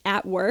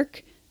at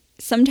work.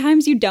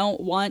 Sometimes you don't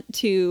want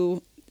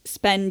to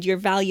spend your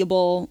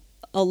valuable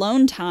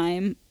alone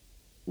time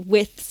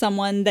with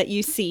someone that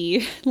you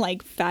see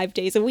like 5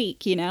 days a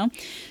week, you know?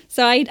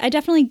 So I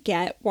definitely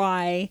get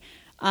why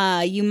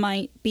you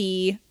might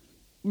be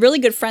really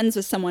good friends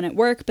with someone at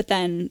work, but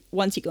then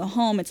once you go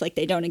home, it's like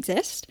they don't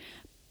exist.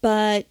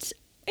 But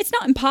it's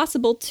not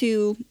impossible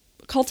to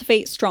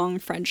cultivate strong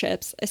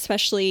friendships,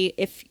 especially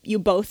if you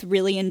both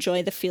really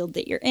enjoy the field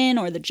that you're in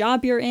or the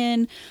job you're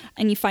in,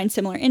 and you find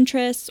similar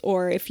interests,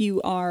 or if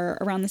you are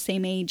around the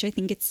same age. I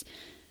think it's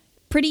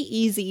pretty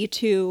easy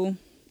to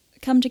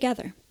come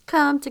together.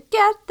 Come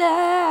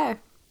together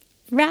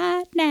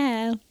right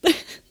now.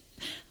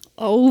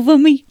 Over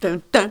me.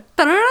 Dun, dun,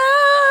 dun, dun,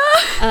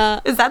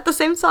 dun. Is that the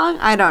same song?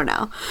 I don't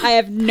know. I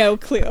have no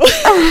clue.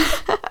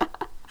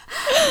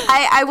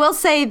 I will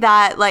say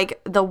that,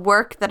 like, the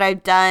work that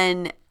I've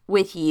done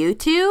with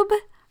YouTube,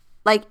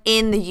 like,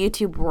 in the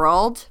YouTube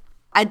world,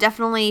 I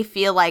definitely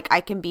feel like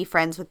I can be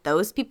friends with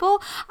those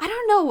people. I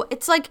don't know.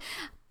 It's like,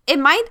 it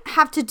might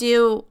have to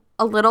do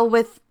a little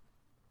with,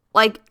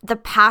 like, the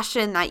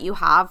passion that you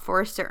have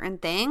for a certain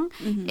thing.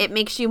 Mm-hmm. It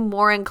makes you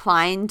more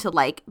inclined to,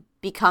 like,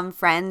 become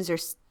friends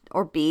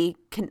or be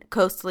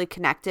closely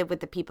connected with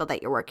the people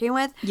that you're working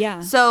with. Yeah.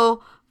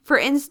 So, for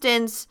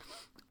instance,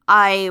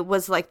 I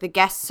was like the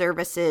guest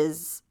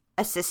services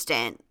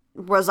assistant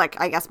was like,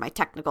 I guess, my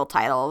technical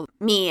title.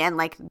 Me and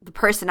like the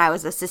person I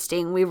was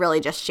assisting, we really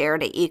just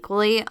shared it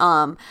equally.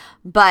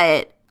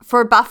 But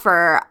for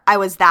Buffer, I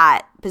was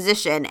that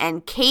position,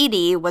 and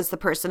Katie was the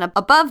person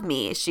above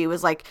me. She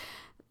was like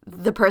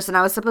the person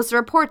I was supposed to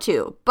report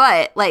to.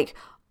 But like,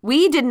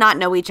 we did not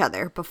know each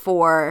other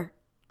before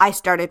I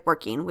started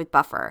working with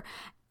Buffer.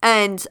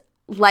 And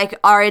like,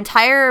 our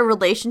entire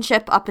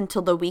relationship up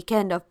until the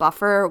weekend of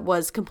Buffer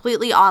was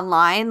completely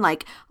online.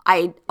 Like,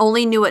 I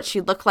only knew what she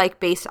looked like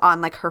based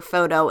on like her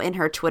photo in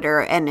her Twitter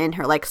and in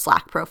her like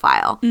Slack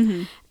profile.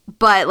 Mm-hmm.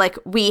 But like,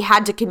 we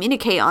had to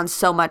communicate on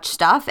so much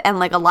stuff, and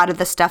like a lot of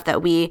the stuff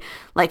that we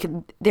like,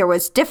 there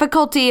was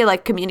difficulty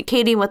like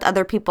communicating with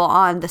other people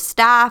on the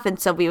staff, and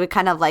so we would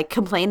kind of like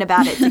complain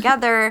about it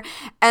together.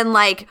 And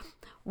like,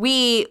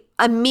 we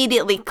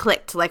immediately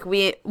clicked. Like,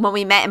 when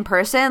we met in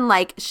person,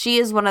 like, she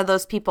is one of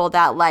those people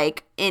that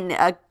like in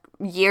a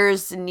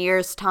years and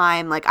years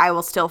time, like, I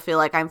will still feel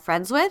like I'm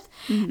friends with.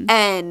 Mm-hmm.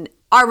 And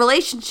our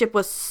relationship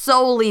was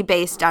solely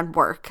based on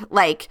work.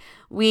 Like,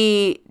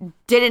 we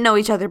didn't know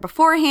each other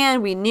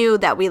beforehand. We knew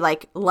that we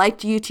liked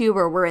YouTube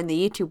or were in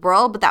the YouTube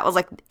world, but that was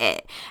like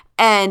it.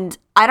 And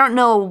I don't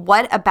know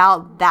what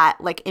about that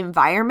like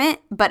environment,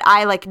 but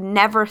I like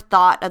never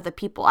thought of the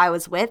people I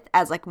was with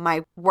as like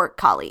my work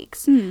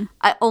colleagues.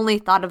 I only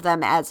thought of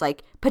them as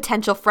like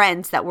potential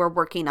friends that were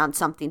working on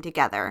something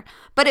together.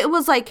 But it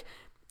was like,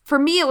 for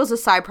me, it was a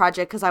side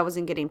project because I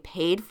wasn't getting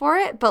paid for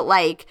it. But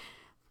like,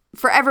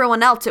 for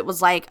everyone else, it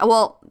was like,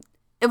 well,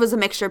 it was a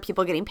mixture of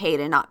people getting paid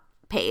and not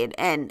paid.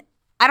 And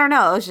I don't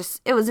know,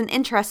 it was an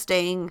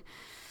interesting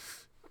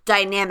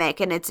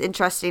dynamic. And it's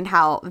interesting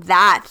how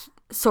that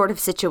sort of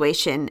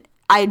situation,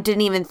 I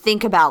didn't even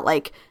think about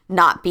like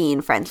not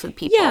being friends with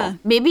people. Yeah.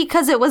 Maybe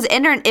because it was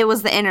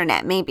the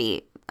internet,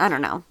 maybe. I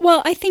don't know.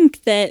 Well, I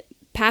think that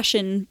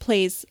passion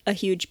plays a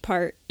huge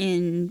part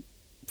in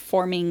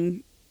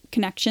forming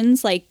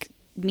connections, like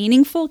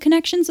meaningful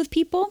connections with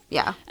people.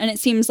 Yeah. And it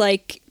seems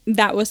like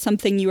that was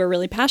something you were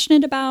really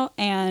passionate about,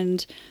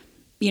 and,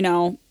 you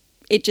know,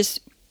 it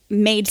just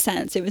made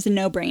sense. It was a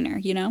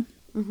no-brainer, you know?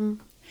 Mm-hmm.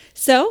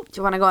 So, do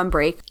you want to go on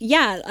break?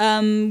 Yeah,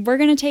 we're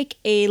going to take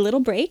a little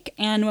break,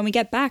 and when we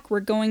get back, we're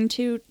going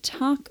to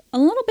talk a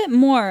little bit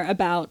more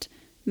about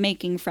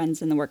making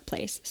friends in the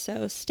workplace.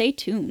 So stay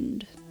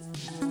tuned.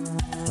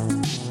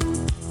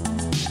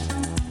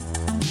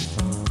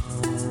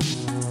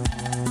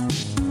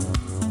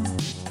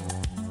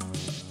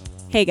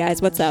 Hey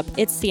guys, what's up?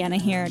 It's Sienna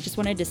here. Just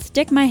wanted to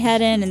stick my head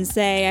in and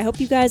say I hope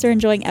you guys are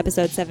enjoying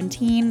episode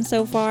 17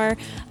 so far.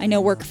 I know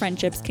work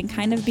friendships can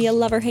kind of be a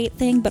love-or-hate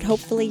thing, but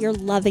hopefully you're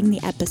loving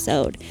the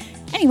episode.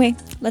 Anyway,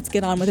 let's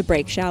get on with a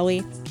break, shall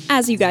we?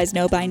 As you guys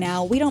know by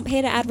now, we don't pay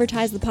to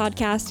advertise the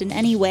podcast in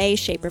any way,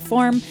 shape, or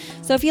form.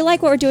 So if you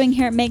like what we're doing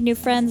here at Make New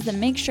Friends, then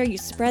make sure you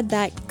spread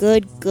that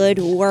good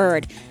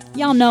word.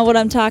 Y'all know what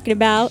I'm talking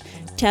about.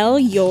 Tell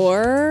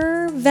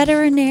your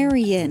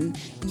veterinarian,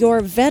 your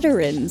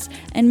veterans,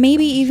 and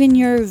maybe even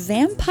your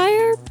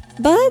vampire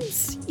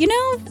buds. You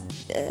know,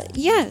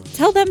 yeah,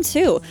 tell them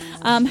too.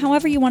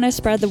 However you want to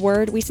spread the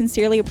word, we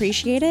sincerely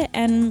appreciate it.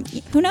 And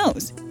who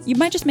knows, you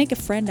might just make a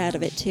friend out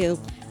of it too.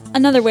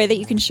 Another way that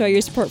you can show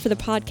your support for the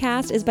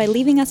podcast is by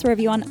leaving us a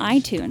review on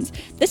iTunes.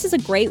 This is a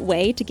great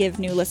way to give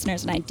new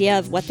listeners an idea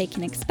of what they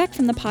can expect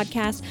from the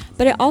podcast,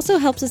 but it also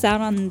helps us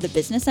out on the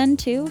business end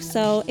too.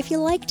 So if you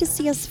like to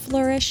see us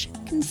flourish,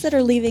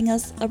 consider leaving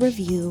us a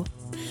review.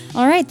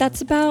 All right, that's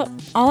about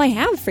all I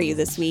have for you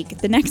this week.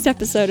 The next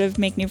episode of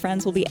Make New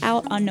Friends will be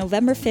out on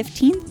November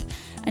 15th.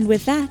 And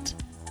with that,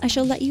 I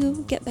shall let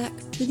you get back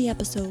to the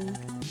episode.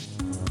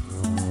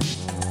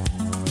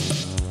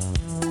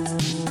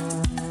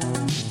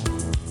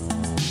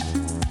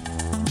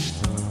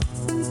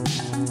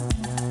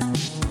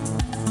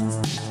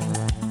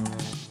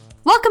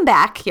 Welcome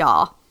back,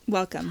 y'all.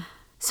 Welcome.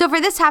 So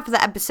for this half of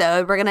the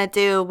episode, we're going to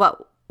do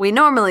what we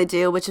normally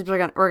do, which is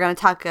we're going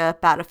to talk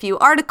about a few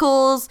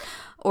articles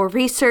or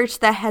research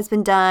that has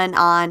been done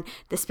on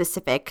the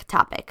specific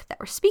topic that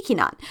we're speaking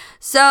on.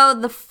 So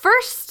the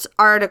first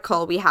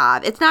article we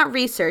have, it's not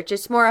research,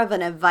 it's more of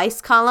an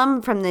advice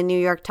column from the New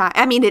York Times.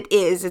 I mean, it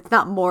is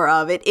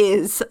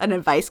an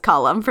advice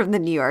column from the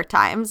New York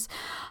Times.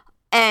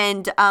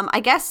 And I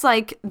guess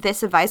like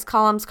this advice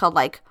column's called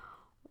like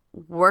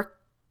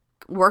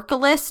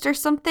Workalist or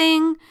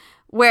something,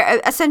 where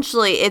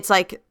essentially it's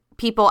like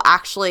people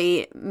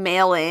actually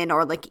mail in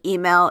or like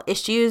email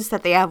issues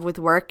that they have with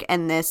work,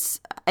 and this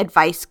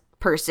advice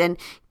person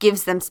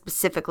gives them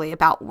specifically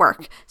about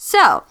work.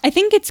 So I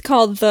think it's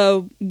called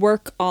the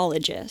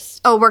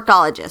Workologist. Oh,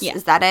 Workologist. Yeah.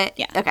 Is that it?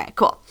 Yeah. Okay,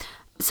 cool.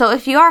 So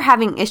if you are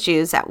having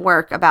issues at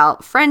work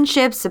about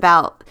friendships,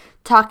 about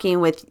talking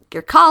with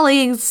your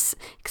colleagues,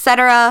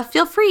 etc.,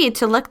 feel free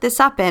to look this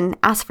up and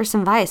ask for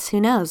some advice.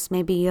 Who knows?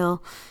 Maybe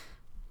you'll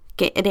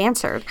get it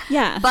answered.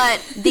 Yeah.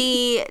 But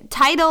the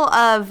title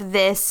of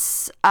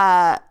this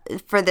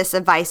for this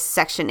advice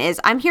section is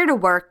 "I'm here to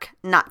work,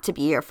 not to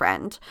be your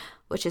friend,"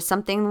 which is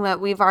something that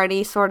we've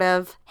already sort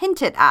of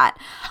hinted at.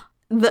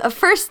 The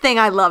first thing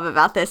I love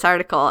about this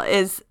article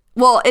is,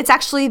 well, it's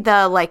actually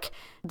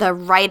the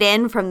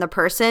write-in from the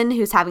person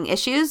who's having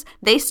issues.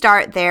 They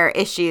start their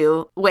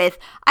issue with,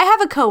 "I have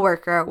a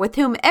coworker with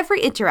whom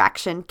every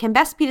interaction can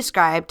best be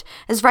described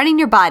as running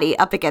your body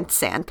up against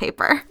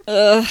sandpaper."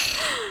 Ugh.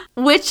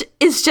 Which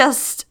is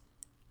just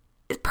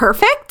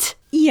perfect.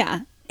 Yeah.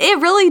 It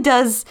really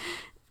does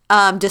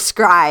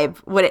describe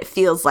what it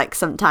feels like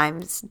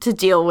sometimes to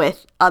deal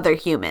with other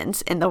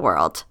humans in the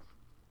world.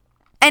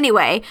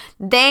 Anyway,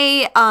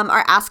 they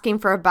are asking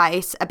for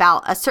advice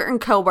about a certain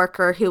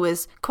coworker who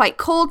is quite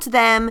cold to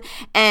them,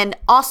 and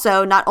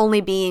also not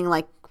only being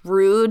like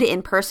rude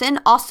in person,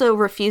 also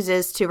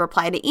refuses to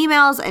reply to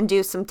emails and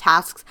do some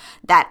tasks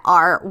that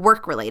are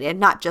work related,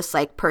 not just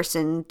like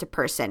person to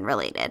person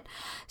related.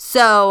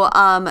 So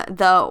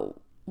the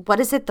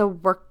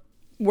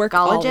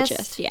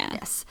Workologist? Yeah.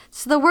 Yes.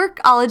 So the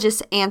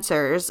Workologist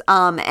answers,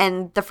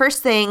 and the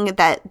first thing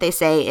that they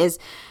say is,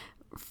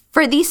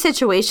 for these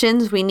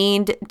situations, we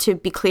need to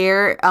be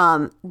clear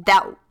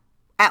that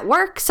at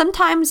work,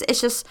 sometimes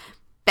it's just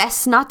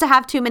best not to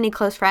have too many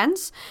close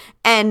friends.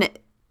 And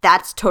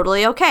that's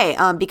totally okay,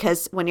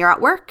 because when you're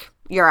at work,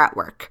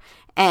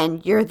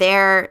 and you're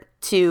there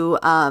to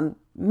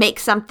make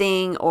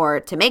something or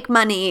to make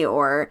money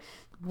or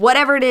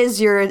whatever it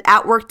is you're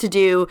at work to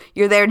do,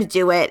 you're there to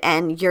do it,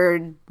 and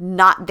you're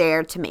not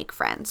there to make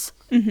friends.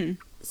 Mm-hmm.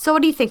 So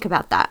what do you think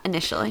about that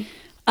initially?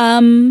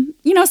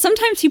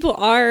 Sometimes people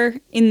are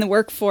in the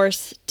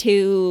workforce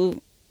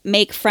to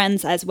make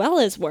friends as well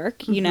as work.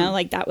 Mm-hmm. You know,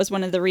 like that was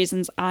one of the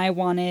reasons I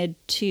wanted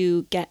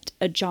to get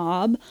a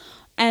job.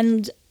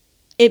 And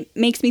it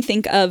makes me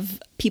think of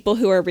people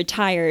who are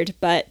retired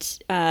but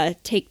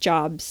take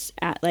jobs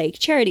at like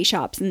charity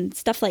shops and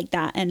stuff like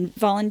that and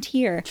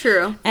volunteer.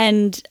 True.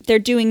 And they're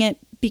doing it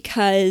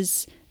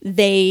because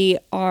they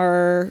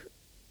are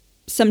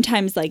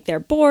sometimes like they're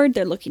bored,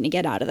 they're looking to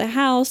get out of the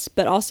house,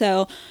 but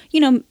also,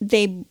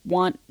 they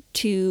want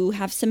to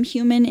have some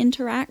human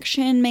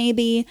interaction,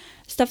 maybe,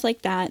 stuff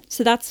like that.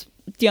 So that's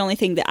the only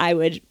thing that I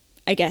would,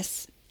 I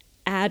guess,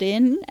 add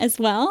in as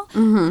well.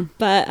 Mm-hmm.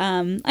 But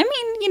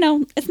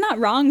it's not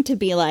wrong to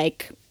be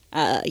like,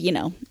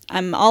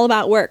 I'm all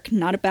about work,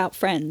 not about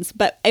friends.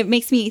 But it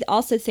makes me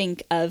also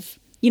think of,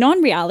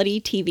 on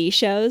reality TV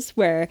shows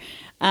where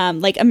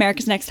like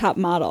America's Next Top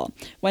Model,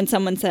 when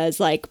someone says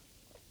like,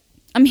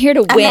 I'm here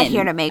to win. I'm not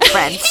here to make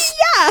friends.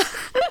 Yeah.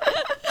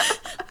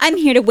 I'm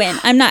here to win.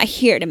 I'm not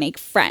here to make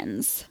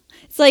friends.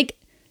 It's like,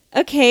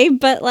 okay,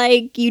 but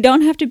like you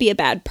don't have to be a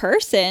bad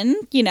person,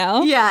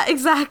 Yeah,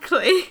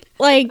 exactly.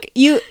 Like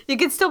you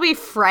can still be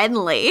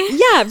friendly.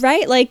 Yeah,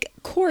 right? Like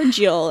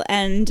cordial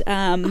and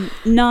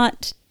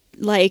not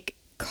like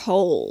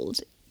cold.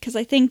 Because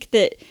I think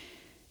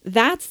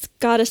that's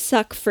gotta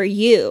suck for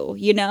you,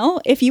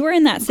 If you were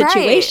in that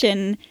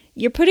situation, right,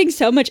 you're putting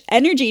so much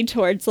energy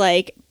towards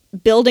like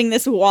building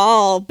this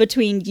wall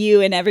between you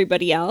and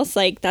everybody else.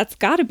 Like that's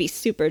gotta be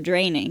super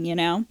draining,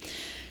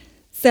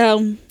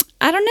 So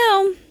I don't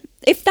know.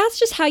 If that's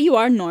just how you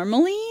are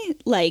normally,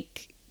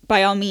 like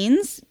by all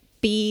means,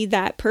 be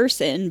that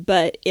person.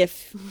 But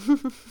if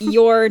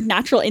your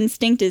natural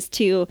instinct is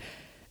to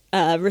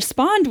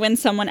respond when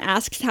someone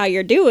asks how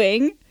you're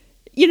doing,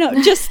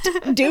 just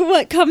do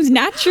what comes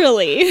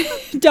naturally.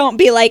 Don't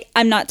be like,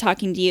 I'm not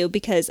talking to you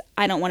because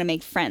I don't want to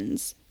make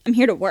friends. I'm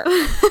here to work.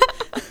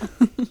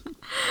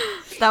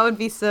 That would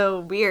be so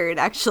weird,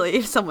 actually,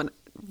 if someone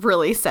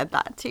really said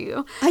that to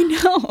you. I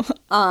know.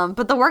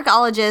 But the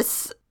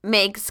Workologist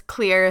makes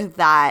clear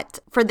that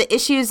for the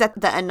issues that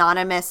the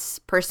anonymous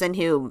person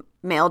who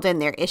mailed in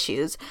their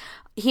issues,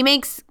 he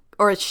makes,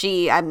 or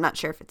she, I'm not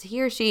sure if it's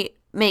he or she,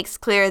 makes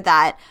clear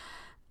that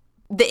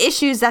the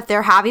issues that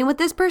they're having with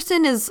this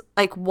person is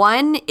like,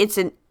 one, it's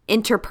an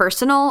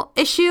interpersonal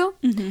issue,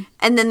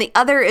 and then the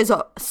other is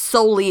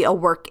solely a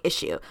work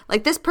issue.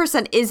 Like, this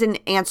person isn't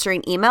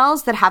answering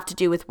emails that have to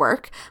do with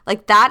work.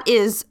 Like, that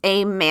is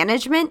a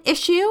management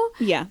issue,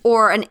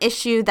 or an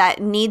issue that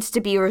needs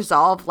to be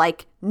resolved,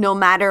 like, no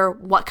matter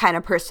what kind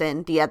of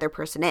person the other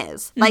person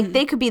is. Like,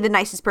 they could be the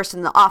nicest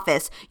person in the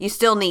office. You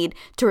still need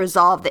to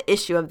resolve the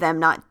issue of them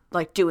not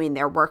like doing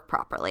their work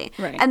properly.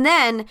 Right. And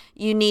then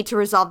you need to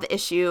resolve the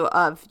issue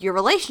of your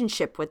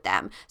relationship with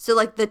them. So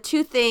like the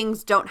two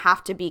things don't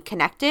have to be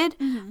connected.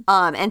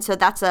 And so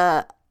that's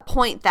a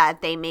point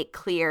that they make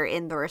clear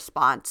in the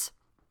response.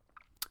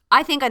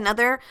 I think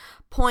another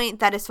point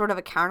that is sort of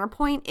a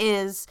counterpoint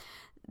is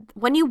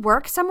when you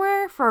work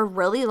somewhere for a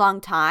really long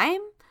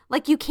time,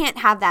 like, you can't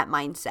have that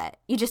mindset.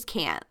 You just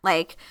can't.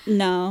 Like,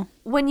 no.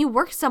 When you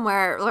work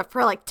somewhere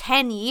for like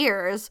 10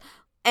 years,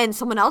 and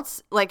someone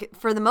else, like,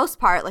 for the most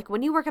part, like,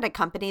 when you work at a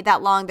company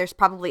that long, there's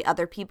probably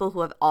other people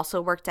who have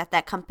also worked at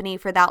that company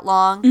for that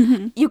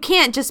long. You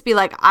can't just be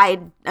like, I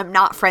am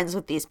not friends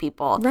with these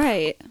people.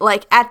 Right.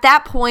 Like, at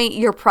that point,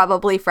 you're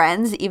probably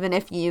friends, even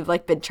if you've,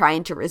 like, been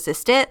trying to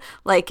resist it.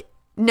 Like,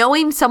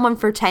 knowing someone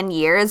for 10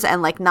 years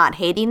and, like, not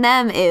hating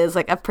them is,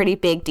 like, a pretty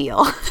big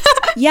deal.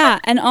 Yeah.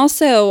 And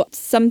also,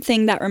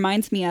 something that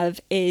reminds me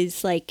of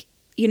is, like,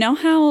 you know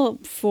how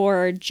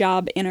for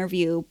job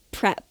interview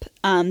prep,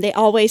 they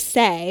always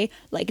say,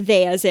 like,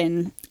 they as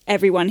in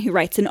everyone who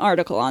writes an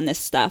article on this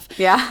stuff.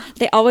 Yeah.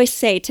 They always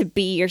say to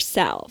be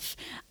yourself.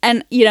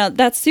 And,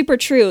 that's super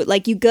true.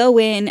 Like, you go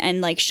in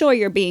and, like, sure,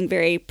 you're being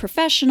very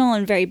professional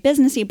and very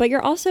businessy, but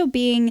you're also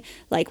being,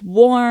 like,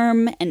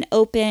 warm and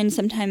open,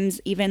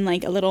 sometimes even,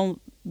 like, a little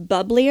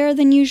bubblier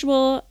than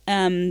usual,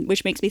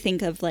 which makes me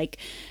think of, like,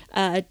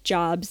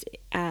 jobs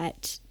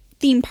at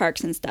theme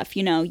parks and stuff.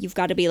 You've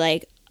got to be,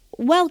 like,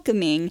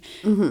 welcoming.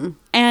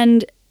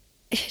 And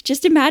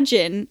just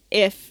imagine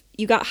if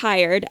you got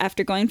hired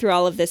after going through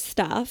all of this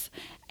stuff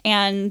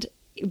and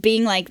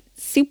being like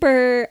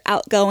super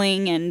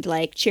outgoing and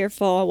like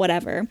cheerful,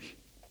 whatever. And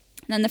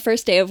then the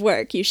first day of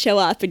work, you show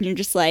up and you're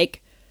just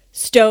like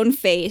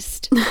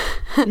stone-faced.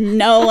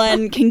 No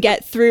one can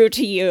get through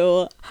to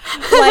you.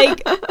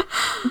 Like,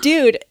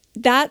 dude,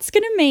 that's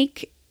gonna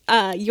make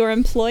your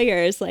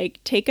employers like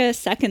take a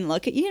second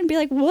look at you and be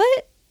like,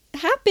 what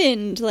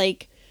happened?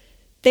 Like,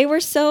 they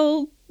were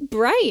so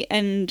bright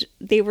and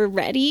they were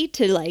ready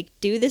to like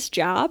do this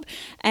job.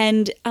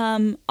 And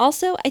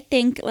also, I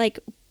think like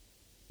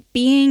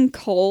being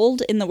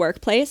cold in the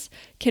workplace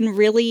can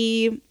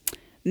really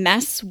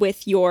mess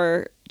with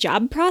your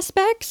job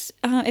prospects,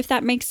 if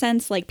that makes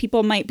sense. Like,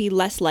 people might be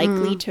less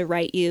likely to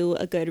write you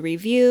a good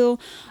review.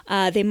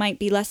 They might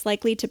be less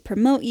likely to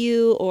promote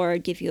you or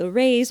give you a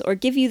raise or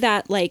give you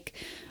that like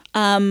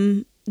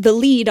the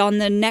lead on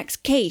the next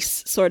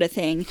case sort of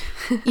thing.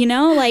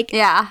 Like,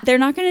 yeah, they're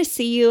not going to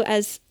see you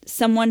as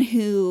someone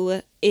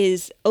who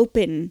is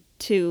open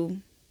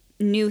to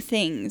new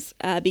things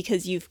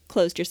because you've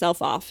closed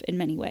yourself off in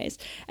many ways.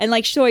 And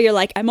like, sure, you're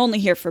like, I'm only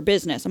here for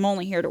business. I'm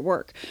only here to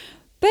work.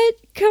 But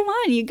come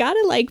on, you got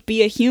to like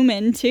be a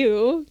human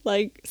too.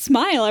 Like,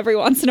 smile every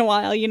once in a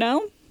while,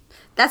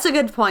 That's a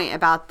good point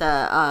about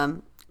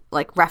the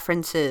like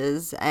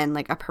references and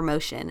like a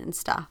promotion and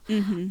stuff.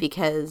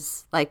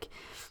 Because like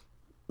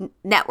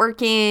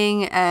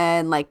networking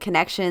and like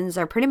connections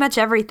are pretty much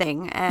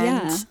everything,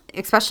 and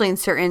especially in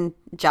certain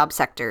job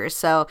sectors.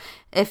 So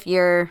if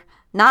you're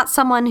not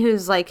someone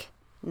who's like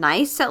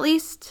nice, at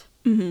least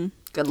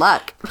good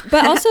luck.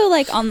 But also,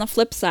 like, on the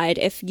flip side,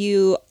 if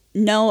you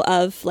know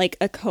of like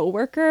a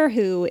coworker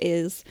who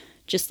is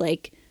just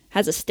like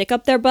has a stick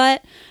up their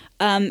butt,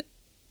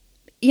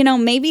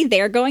 maybe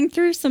they're going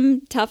through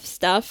some tough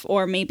stuff,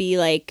 or maybe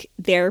like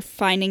they're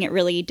finding it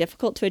really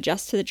difficult to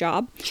adjust to the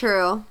job.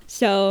 True.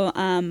 So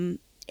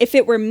if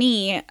it were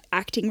me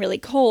acting really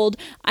cold,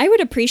 I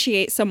would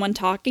appreciate someone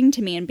talking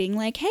to me and being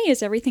like, hey,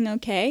 is everything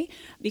okay?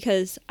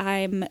 Because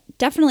I'm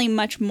definitely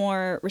much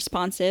more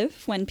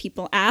responsive when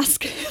people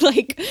ask,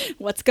 like,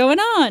 what's going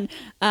on?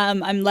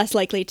 I'm less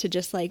likely to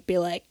just like be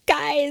like,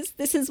 guys,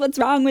 this is what's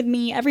wrong with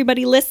me.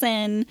 Everybody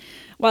listen,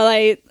 while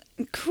I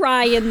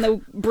cry in the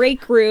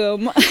break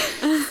room.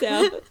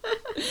 So,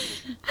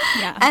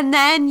 yeah. And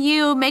then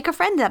you make a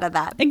friend out of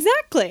that.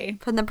 Exactly.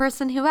 From the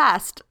person who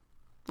asked.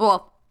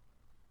 Well,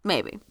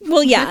 maybe.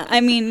 Well, yeah.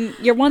 I mean,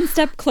 you're one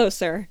step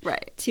closer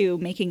right to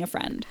making a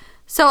friend.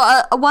 So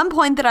one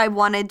point that I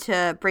wanted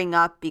to bring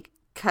up,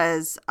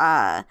 because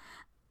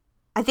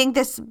I think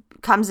this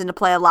comes into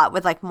play a lot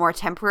with like more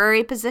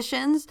temporary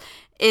positions,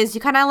 is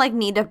you kind of like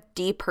need to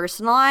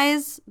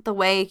depersonalize the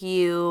way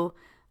you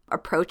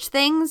approach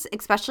things,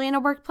 especially in a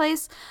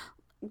workplace,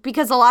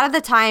 because a lot of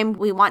the time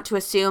we want to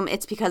assume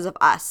it's because of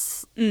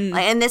us.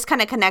 Like, and this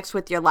kind of connects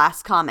with your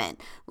last comment.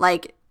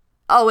 Like,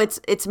 oh,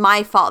 it's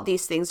my fault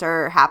these things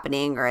are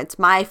happening, or it's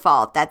my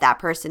fault that that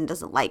person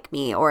doesn't like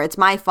me, or it's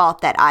my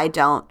fault that I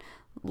don't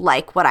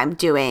like what I'm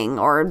doing,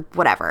 or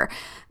whatever.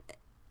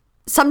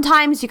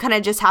 Sometimes you kind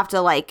of just have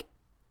to like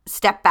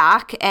step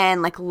back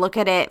and like look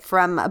at it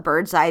from a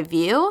bird's eye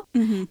view,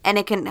 and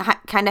it can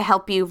kind of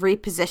help you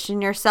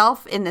reposition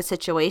yourself in the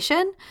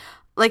situation.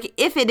 Like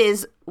if it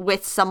is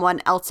with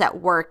someone else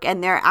at work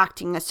and they're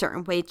acting a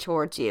certain way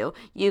towards you,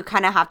 you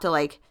kind of have to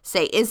like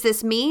say, is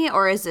this me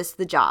or is this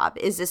the job?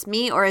 Is this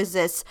me or is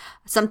this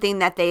something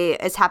that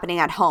is happening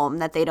at home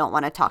that they don't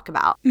want to talk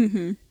about?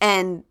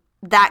 And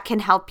that can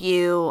help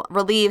you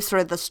relieve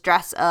sort of the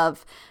stress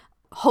of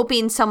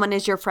hoping someone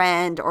is your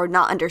friend or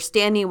not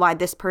understanding why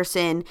this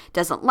person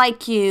doesn't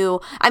like you.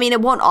 I mean,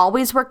 it won't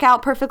always work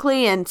out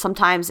perfectly, and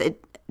sometimes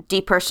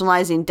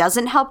depersonalizing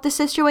doesn't help the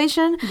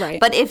situation. Right.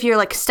 But if you're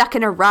like stuck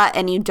in a rut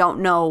and you don't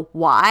know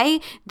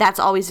why, that's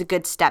always a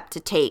good step to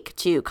take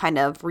to kind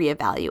of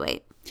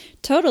reevaluate.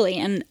 Totally.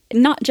 And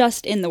not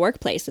just in the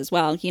workplace as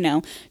well,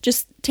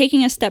 just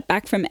taking a step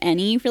back from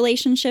any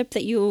relationship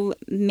that you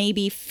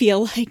maybe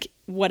feel like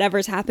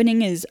whatever's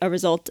happening is a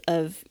result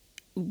of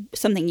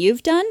something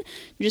you've done.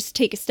 Just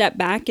take a step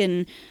back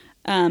and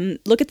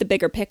look at the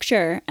bigger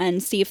picture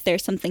and see if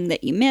there's something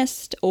that you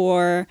missed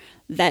or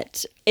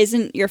that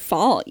isn't your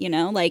fault,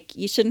 like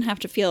you shouldn't have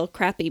to feel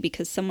crappy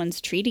because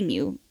someone's treating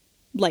you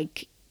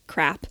like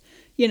crap,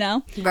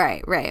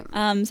 Right.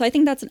 So I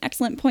think that's an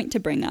excellent point to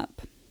bring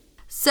up.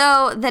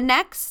 So the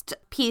next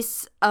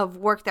piece of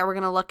work that we're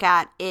going to look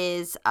at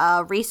is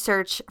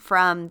research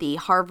from the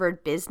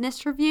Harvard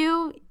Business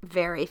Review.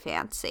 Very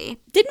fancy.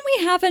 Didn't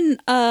we have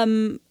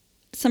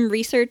some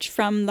research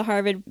from the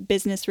Harvard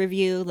Business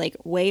Review like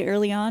way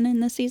early on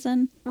in the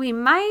season? We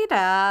might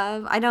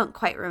have. I don't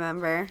quite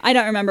remember. I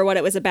don't remember what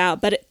it was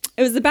about, but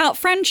it was about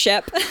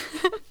friendship.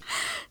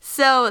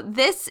 So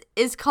this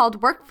is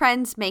called Work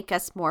Friends Make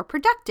Us More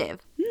Productive.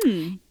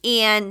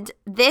 And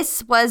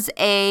this was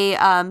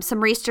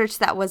some research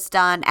that was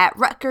done at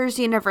Rutgers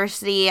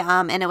University,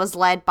 and it was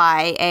led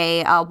by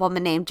a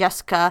woman named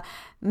Jessica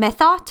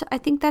Methot. I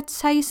think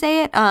that's how you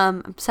say it.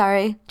 I'm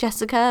sorry,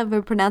 Jessica, if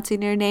I'm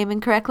pronouncing your name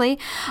incorrectly.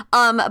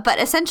 But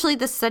essentially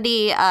the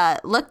study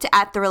looked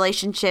at the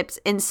relationships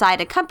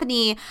inside a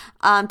company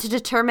to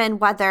determine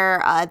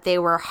whether they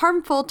were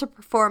harmful to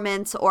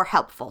performance or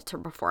helpful to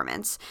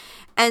performance.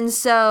 And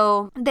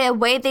so the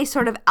way they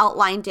sort of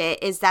outlined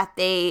it is that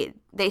they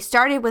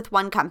started with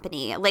one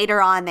company.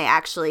 Later on, they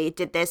actually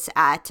did this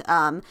at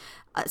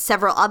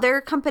several other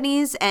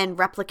companies and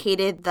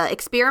replicated the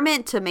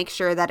experiment to make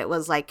sure that it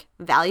was like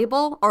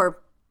valuable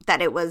or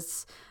that it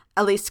was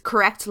at least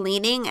correct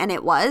leaning, and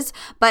it was.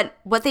 But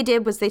what they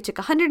did was they took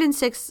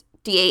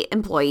 168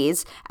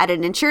 employees at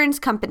an insurance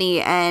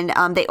company, and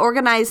they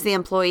organized the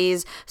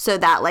employees so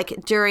that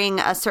like during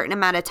a certain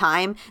amount of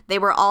time they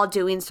were all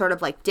doing sort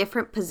of like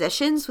different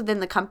positions within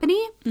the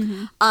company,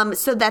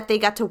 so that they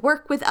got to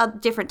work with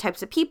different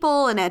types of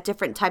people and at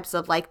different types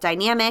of like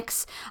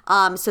dynamics,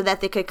 so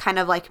that they could kind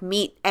of like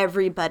meet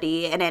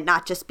everybody and it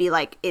not just be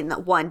like in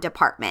one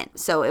department.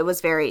 So it was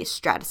very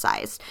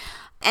strategized.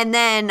 And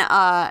then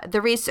the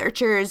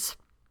researchers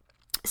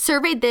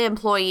surveyed the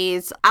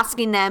employees,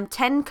 asking them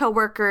 10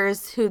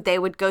 coworkers who they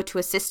would go to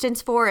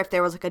assistance for if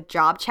there was like a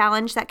job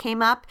challenge that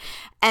came up,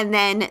 and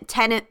then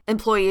 10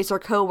 employees or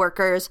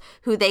coworkers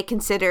who they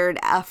considered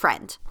a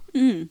friend.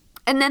 And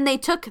then they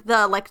took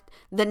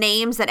the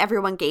names that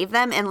everyone gave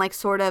them and like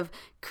sort of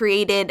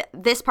created,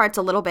 this part's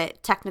a little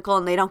bit technical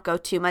and they don't go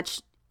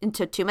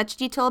into too much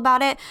detail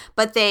about it,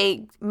 but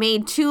they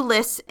made 2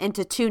 lists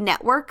into 2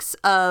 networks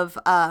of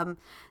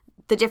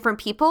the different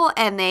people,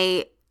 and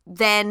they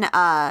then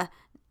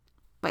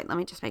wait, let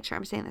me just make sure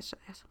I'm saying this.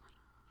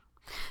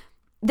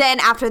 Then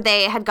after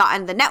they had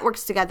gotten the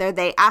networks together,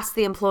 they asked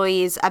the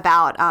employees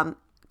about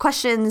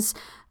questions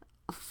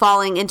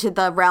falling into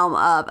the realm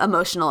of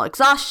emotional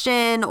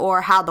exhaustion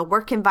or how the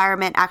work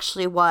environment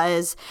actually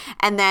was.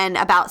 And then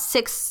about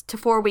 6 to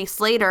 4 weeks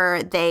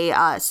later, they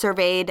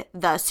surveyed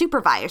the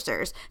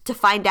supervisors to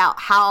find out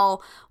how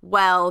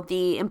well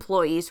the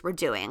employees were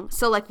doing.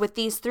 So like with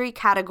these 3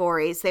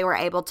 categories, they were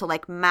able to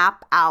like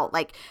map out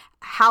like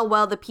how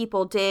well the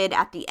people did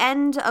at the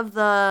end of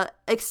the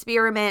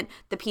experiment,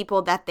 the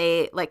people that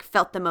they like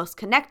felt the most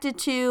connected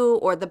to,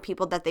 or the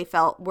people that they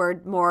felt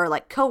were more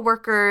like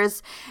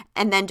coworkers,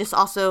 and then just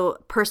also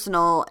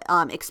personal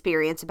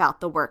experience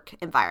about the work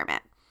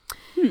environment.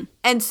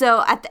 And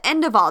so at the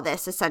end of all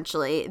this,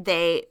 essentially,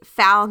 they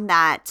found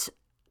that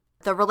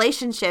the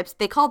relationships,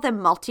 they call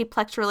them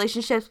multiplex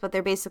relationships, but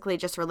they're basically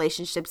just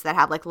relationships that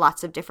have like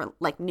lots of different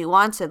like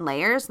nuance and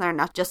layers. And they're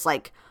not just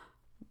like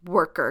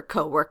worker,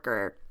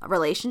 co-worker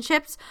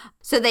relationships.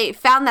 So they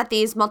found that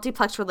these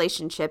multiplex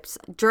relationships,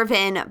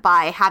 driven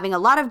by having a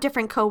lot of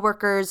different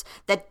co-workers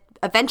that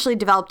eventually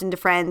developed into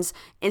friends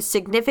and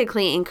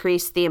significantly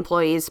increased the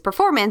employee's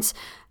performance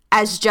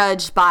as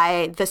judged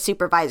by the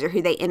supervisor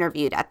who they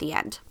interviewed at the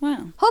end.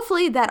 Wow.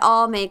 Hopefully that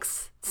all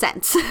makes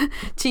sense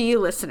to you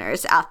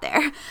listeners out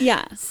there.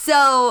 Yeah.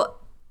 So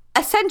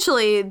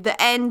essentially the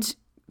end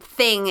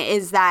thing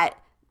is that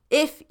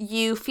if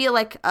you feel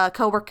like a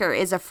coworker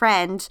is a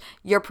friend,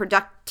 your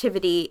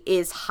productivity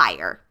is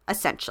higher,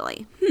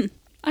 essentially.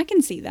 I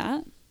can see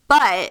that.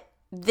 But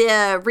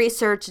the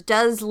research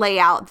does lay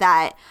out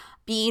that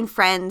being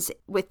friends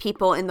with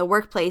people in the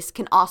workplace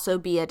can also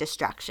be a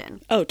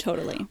distraction. Oh,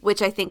 totally.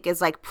 Which I think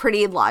is like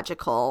pretty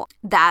logical,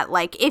 that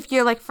like if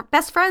you're like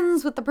best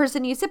friends with the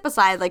person you sit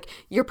beside, like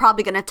you're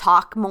probably going to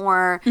talk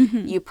more.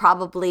 You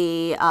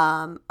probably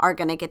are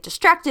going to get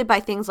distracted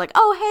by things like,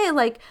 oh, hey,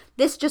 like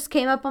this just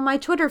came up on my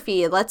Twitter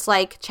feed. Let's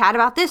like chat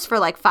about this for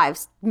like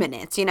 5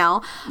 minutes, you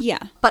know? Yeah.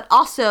 But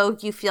also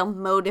you feel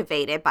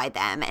motivated by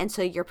them. And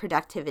so your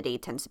productivity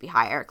tends to be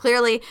higher.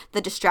 Clearly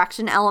the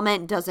distraction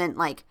element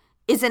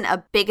isn't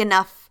a big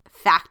enough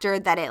factor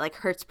that it like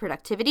hurts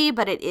productivity,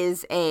 but it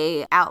is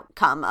a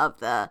outcome of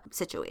the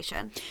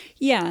situation.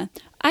 Yeah.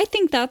 I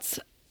think that's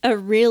a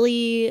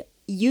really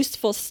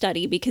useful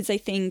study because I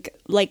think,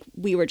 like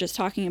we were just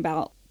talking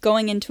about,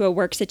 going into a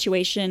work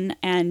situation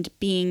and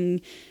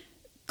being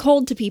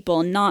cold to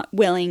people, not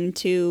willing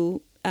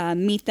to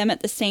meet them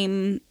at the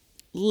same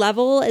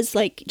level as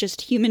like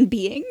just human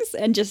beings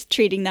and just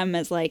treating them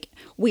as like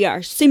we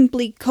are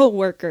simply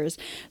coworkers.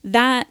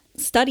 That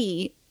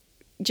study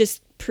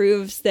just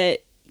proves that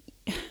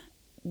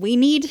we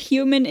need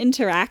human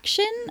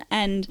interaction,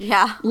 and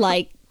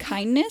like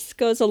kindness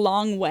goes a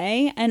long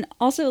way. And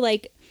also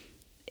like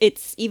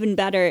it's even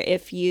better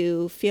if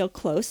you feel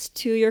close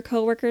to your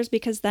coworkers,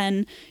 because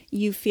then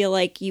you feel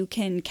like you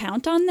can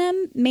count on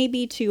them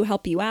maybe to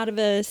help you out of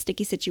a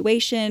sticky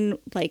situation,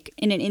 like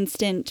in an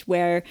instant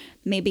where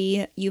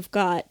maybe you've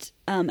got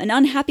an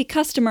unhappy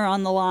customer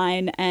on the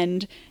line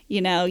and, you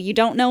know, you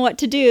don't know what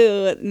to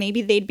do.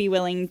 Maybe they'd be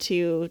willing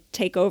to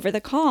take over the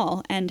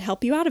call and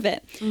help you out of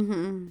it.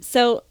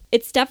 So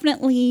it's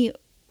definitely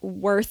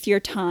worth your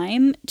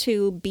time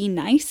to be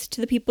nice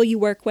to the people you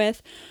work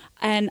with.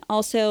 And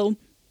also,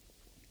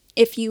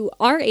 if you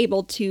are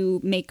able to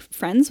make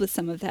friends with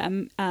some of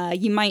them,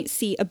 you might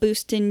see a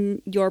boost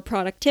in your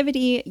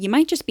productivity. You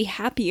might just be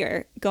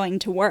happier going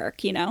to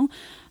work, you know?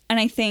 And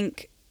I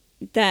think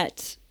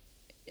that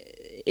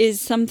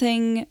is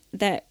something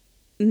that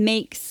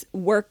makes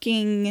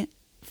working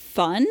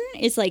fun,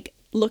 is like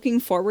looking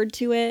forward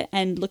to it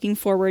and looking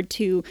forward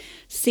to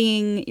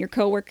seeing your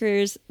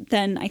coworkers.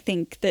 Then I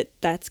think that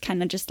that's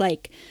kind of just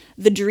like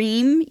the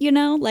dream, you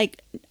know?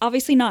 Like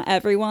obviously not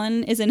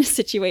everyone is in a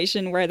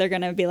situation where they're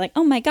going to be like,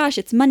 oh my gosh,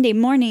 it's Monday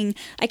morning.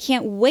 I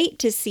can't wait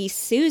to see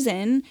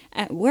Susan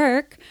at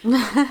work.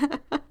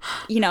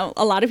 You know,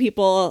 a lot of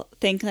people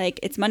think like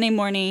it's Monday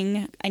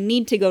morning. I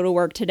need to go to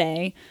work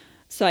today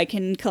so I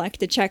can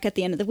collect a check at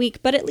the end of the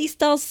week, but at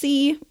least I'll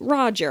see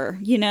Roger,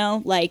 you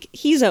know, like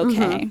he's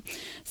okay.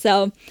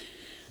 So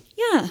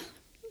yeah,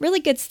 really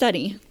good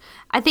study.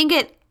 I think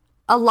it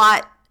a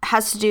lot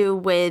has to do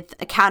with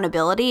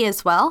accountability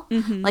as well.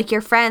 Like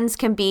your friends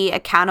can be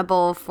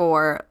accountable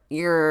for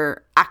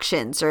your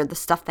actions or the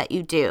stuff that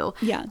you do.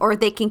 Yeah. Or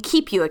they can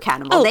keep you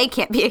accountable. They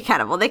can't be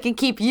accountable. They can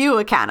keep you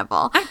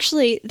accountable.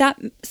 Actually,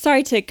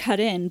 sorry to cut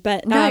in,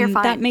 but No, you're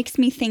fine. That makes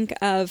me think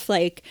of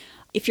like,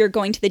 if you're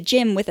going to the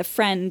gym with a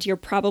friend, you're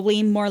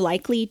probably more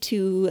likely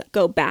to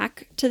go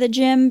back to the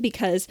gym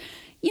because,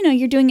 you know,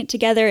 you're doing it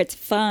together. It's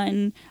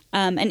fun.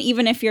 And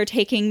even if you're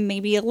taking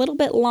maybe a little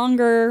bit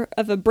longer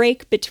of a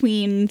break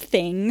between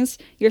things,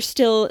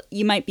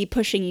 you might be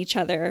pushing each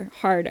other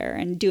harder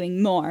and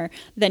doing more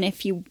than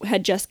if you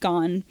had just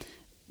gone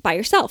by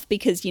yourself,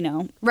 because, you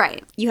know,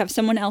 Right. you have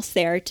someone else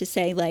there to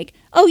say like,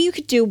 oh, you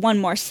could do one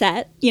more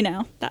set, you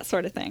know, that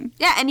sort of thing.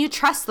 Yeah, and you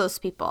trust those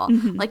people.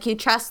 Like you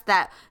trust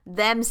that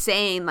them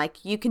saying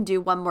like you can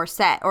do one more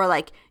set, or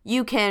like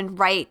you can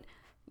write,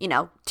 you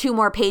know, 2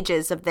 more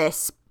pages of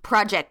this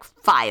project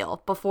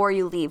file before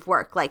you leave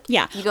work. Like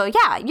Yeah. you go,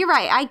 yeah, you're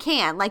right, I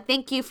can. Like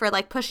thank you for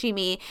like pushing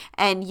me,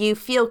 and you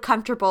feel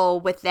comfortable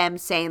with them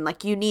saying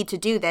like you need to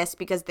do this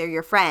because they're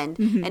your friend,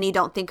 and you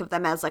don't think of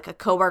them as like a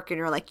coworker and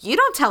you're like, you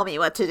don't tell me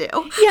what to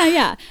do.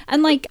 Yeah.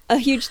 And like a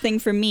huge thing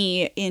for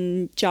me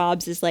in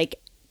jobs is like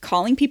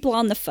calling people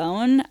on the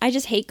phone. I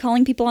just hate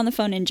calling people on the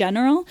phone in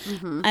general.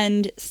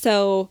 And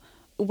so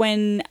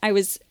when I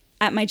was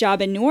at my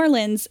job in New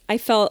Orleans, I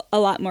felt a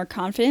lot more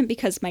confident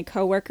because my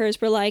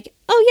coworkers were like,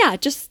 oh yeah,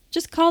 just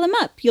call them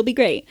up. You'll be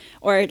great.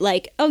 Or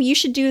like, oh, you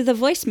should do the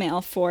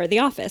voicemail for the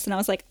office. And I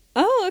was like,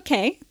 oh,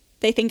 okay.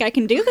 They think I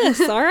can do this.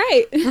 All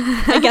right.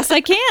 I guess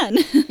I can.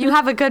 You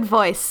have a good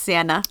voice,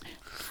 Sienna.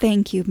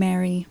 Thank you,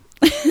 Mary.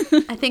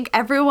 I think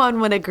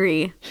everyone would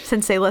agree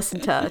since they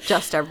listen to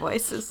just our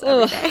voices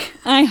every day.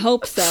 I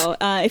hope so.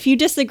 If you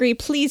disagree,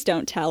 please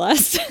don't tell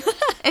us.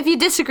 If you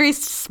disagree,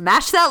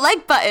 smash that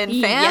like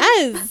button, fam.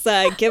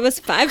 Yes. Give us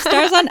 5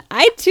 stars on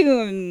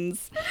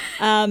iTunes.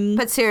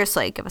 But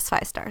seriously, give us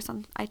 5 stars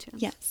on iTunes.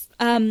 Yes.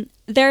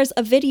 There's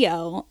a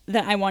video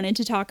that I wanted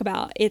to talk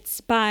about.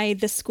 It's by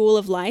The School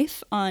of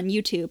Life on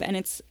YouTube, and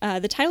it's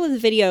the title of the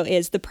video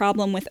is "The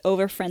Problem with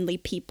Over-Friendly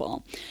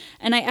People."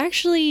 And I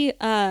actually,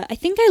 I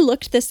think I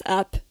looked this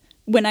up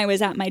when I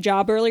was at my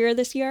job earlier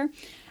this year,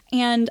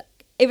 and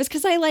it was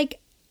because I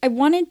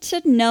wanted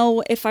to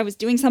know if I was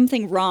doing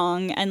something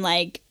wrong and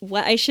like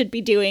what I should be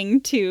doing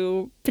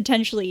to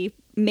potentially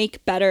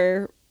make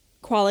better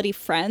quality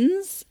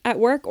friends at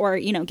work or,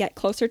 you know, get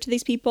closer to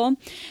these people.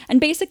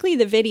 And basically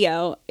the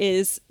video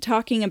is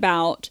talking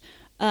about,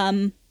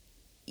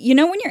 you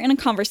know, when you're in a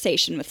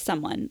conversation with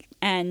someone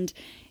and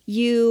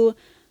you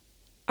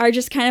are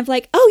just kind of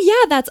like, oh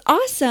yeah, that's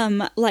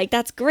awesome. Like,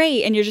 that's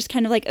great. And you're just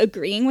kind of like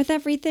agreeing with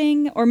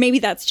everything. Or maybe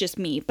that's just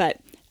me,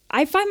 but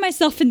I find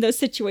myself in those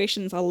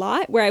situations a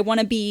lot where I want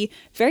to be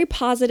very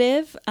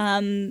positive,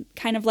 kind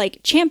of like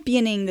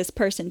championing this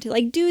person to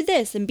like do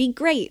this and be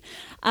great.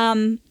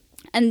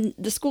 And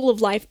the School of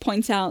Life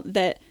points out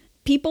that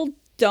people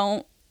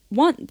don't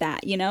want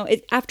that, you know?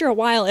 After a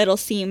while, it'll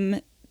seem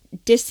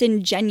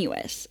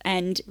disingenuous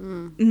and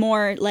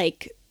more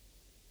like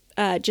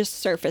just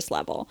surface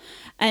level.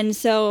 And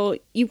so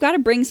you've got to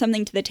bring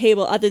something to the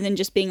table other than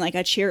just being like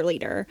a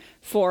cheerleader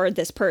for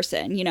this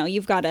person. You know,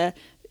 you've got to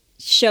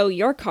show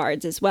your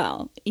cards as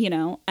well, you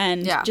know,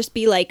 and just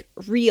be like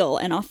real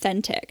and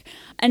authentic.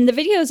 And the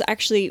video is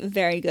actually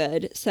very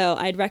good. So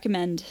I'd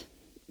recommend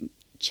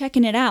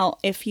checking it out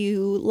if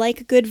you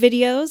like good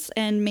videos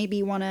and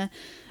maybe want to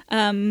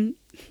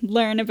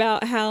learn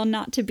about how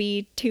not to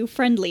be too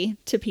friendly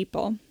to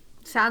people.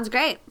 Sounds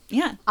great.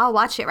 Yeah. I'll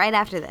watch it right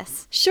after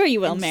this. Sure you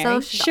will, Mary.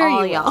 So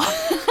sure you will.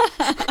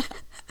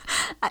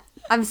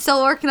 I'm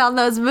still working on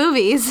those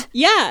movies.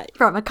 Yeah.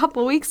 From a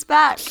couple weeks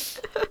back.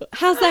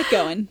 How's that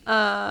going?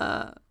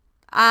 Well,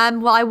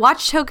 I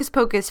watched Hocus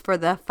Pocus for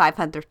the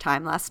 500th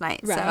time last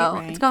night.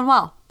 Right. It's going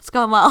well. It's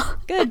going well.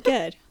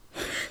 Good.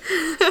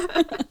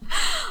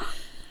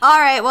 All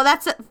right. Well,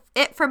 that's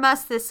it from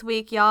us this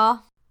week,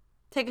 y'all.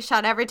 Take a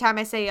shot every time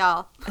I say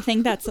y'all. I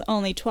think that's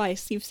only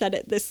twice you've said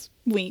it this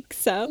week,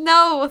 so.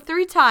 No,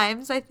 3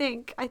 times, I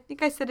think. I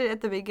think I said it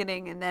at the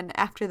beginning and then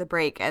after the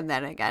break and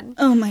then again.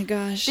 Oh my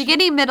gosh.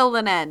 Beginning, middle,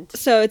 and end.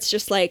 So it's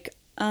just like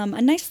a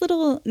nice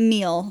little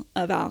meal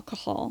of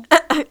alcohol.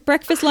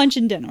 Breakfast, lunch,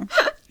 and dinner.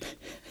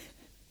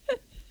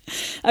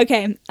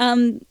 Okay.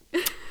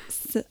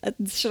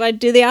 Should I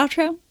do the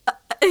outro?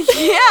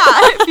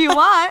 Yeah, if you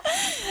want.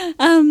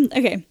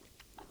 Okay.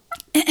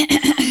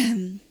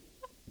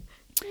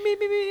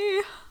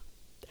 Me.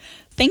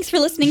 Thanks for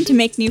listening to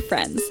Make New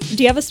Friends.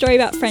 Do you have a story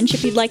about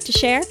friendship you'd like to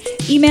share?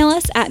 Email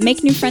us at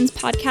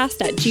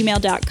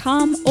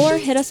makenewfriendspodcast@gmail.com or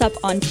hit us up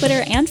on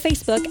Twitter and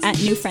Facebook at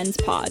New Friends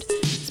Pod.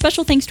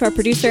 Special thanks to our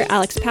producer,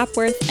 Alex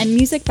Papworth, and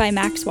music by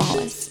Max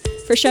Wallace.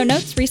 For show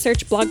notes,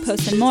 research, blog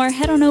posts, and more,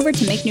 head on over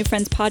to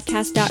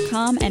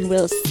makenewfriendspodcast.com, and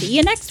we'll see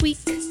you next week.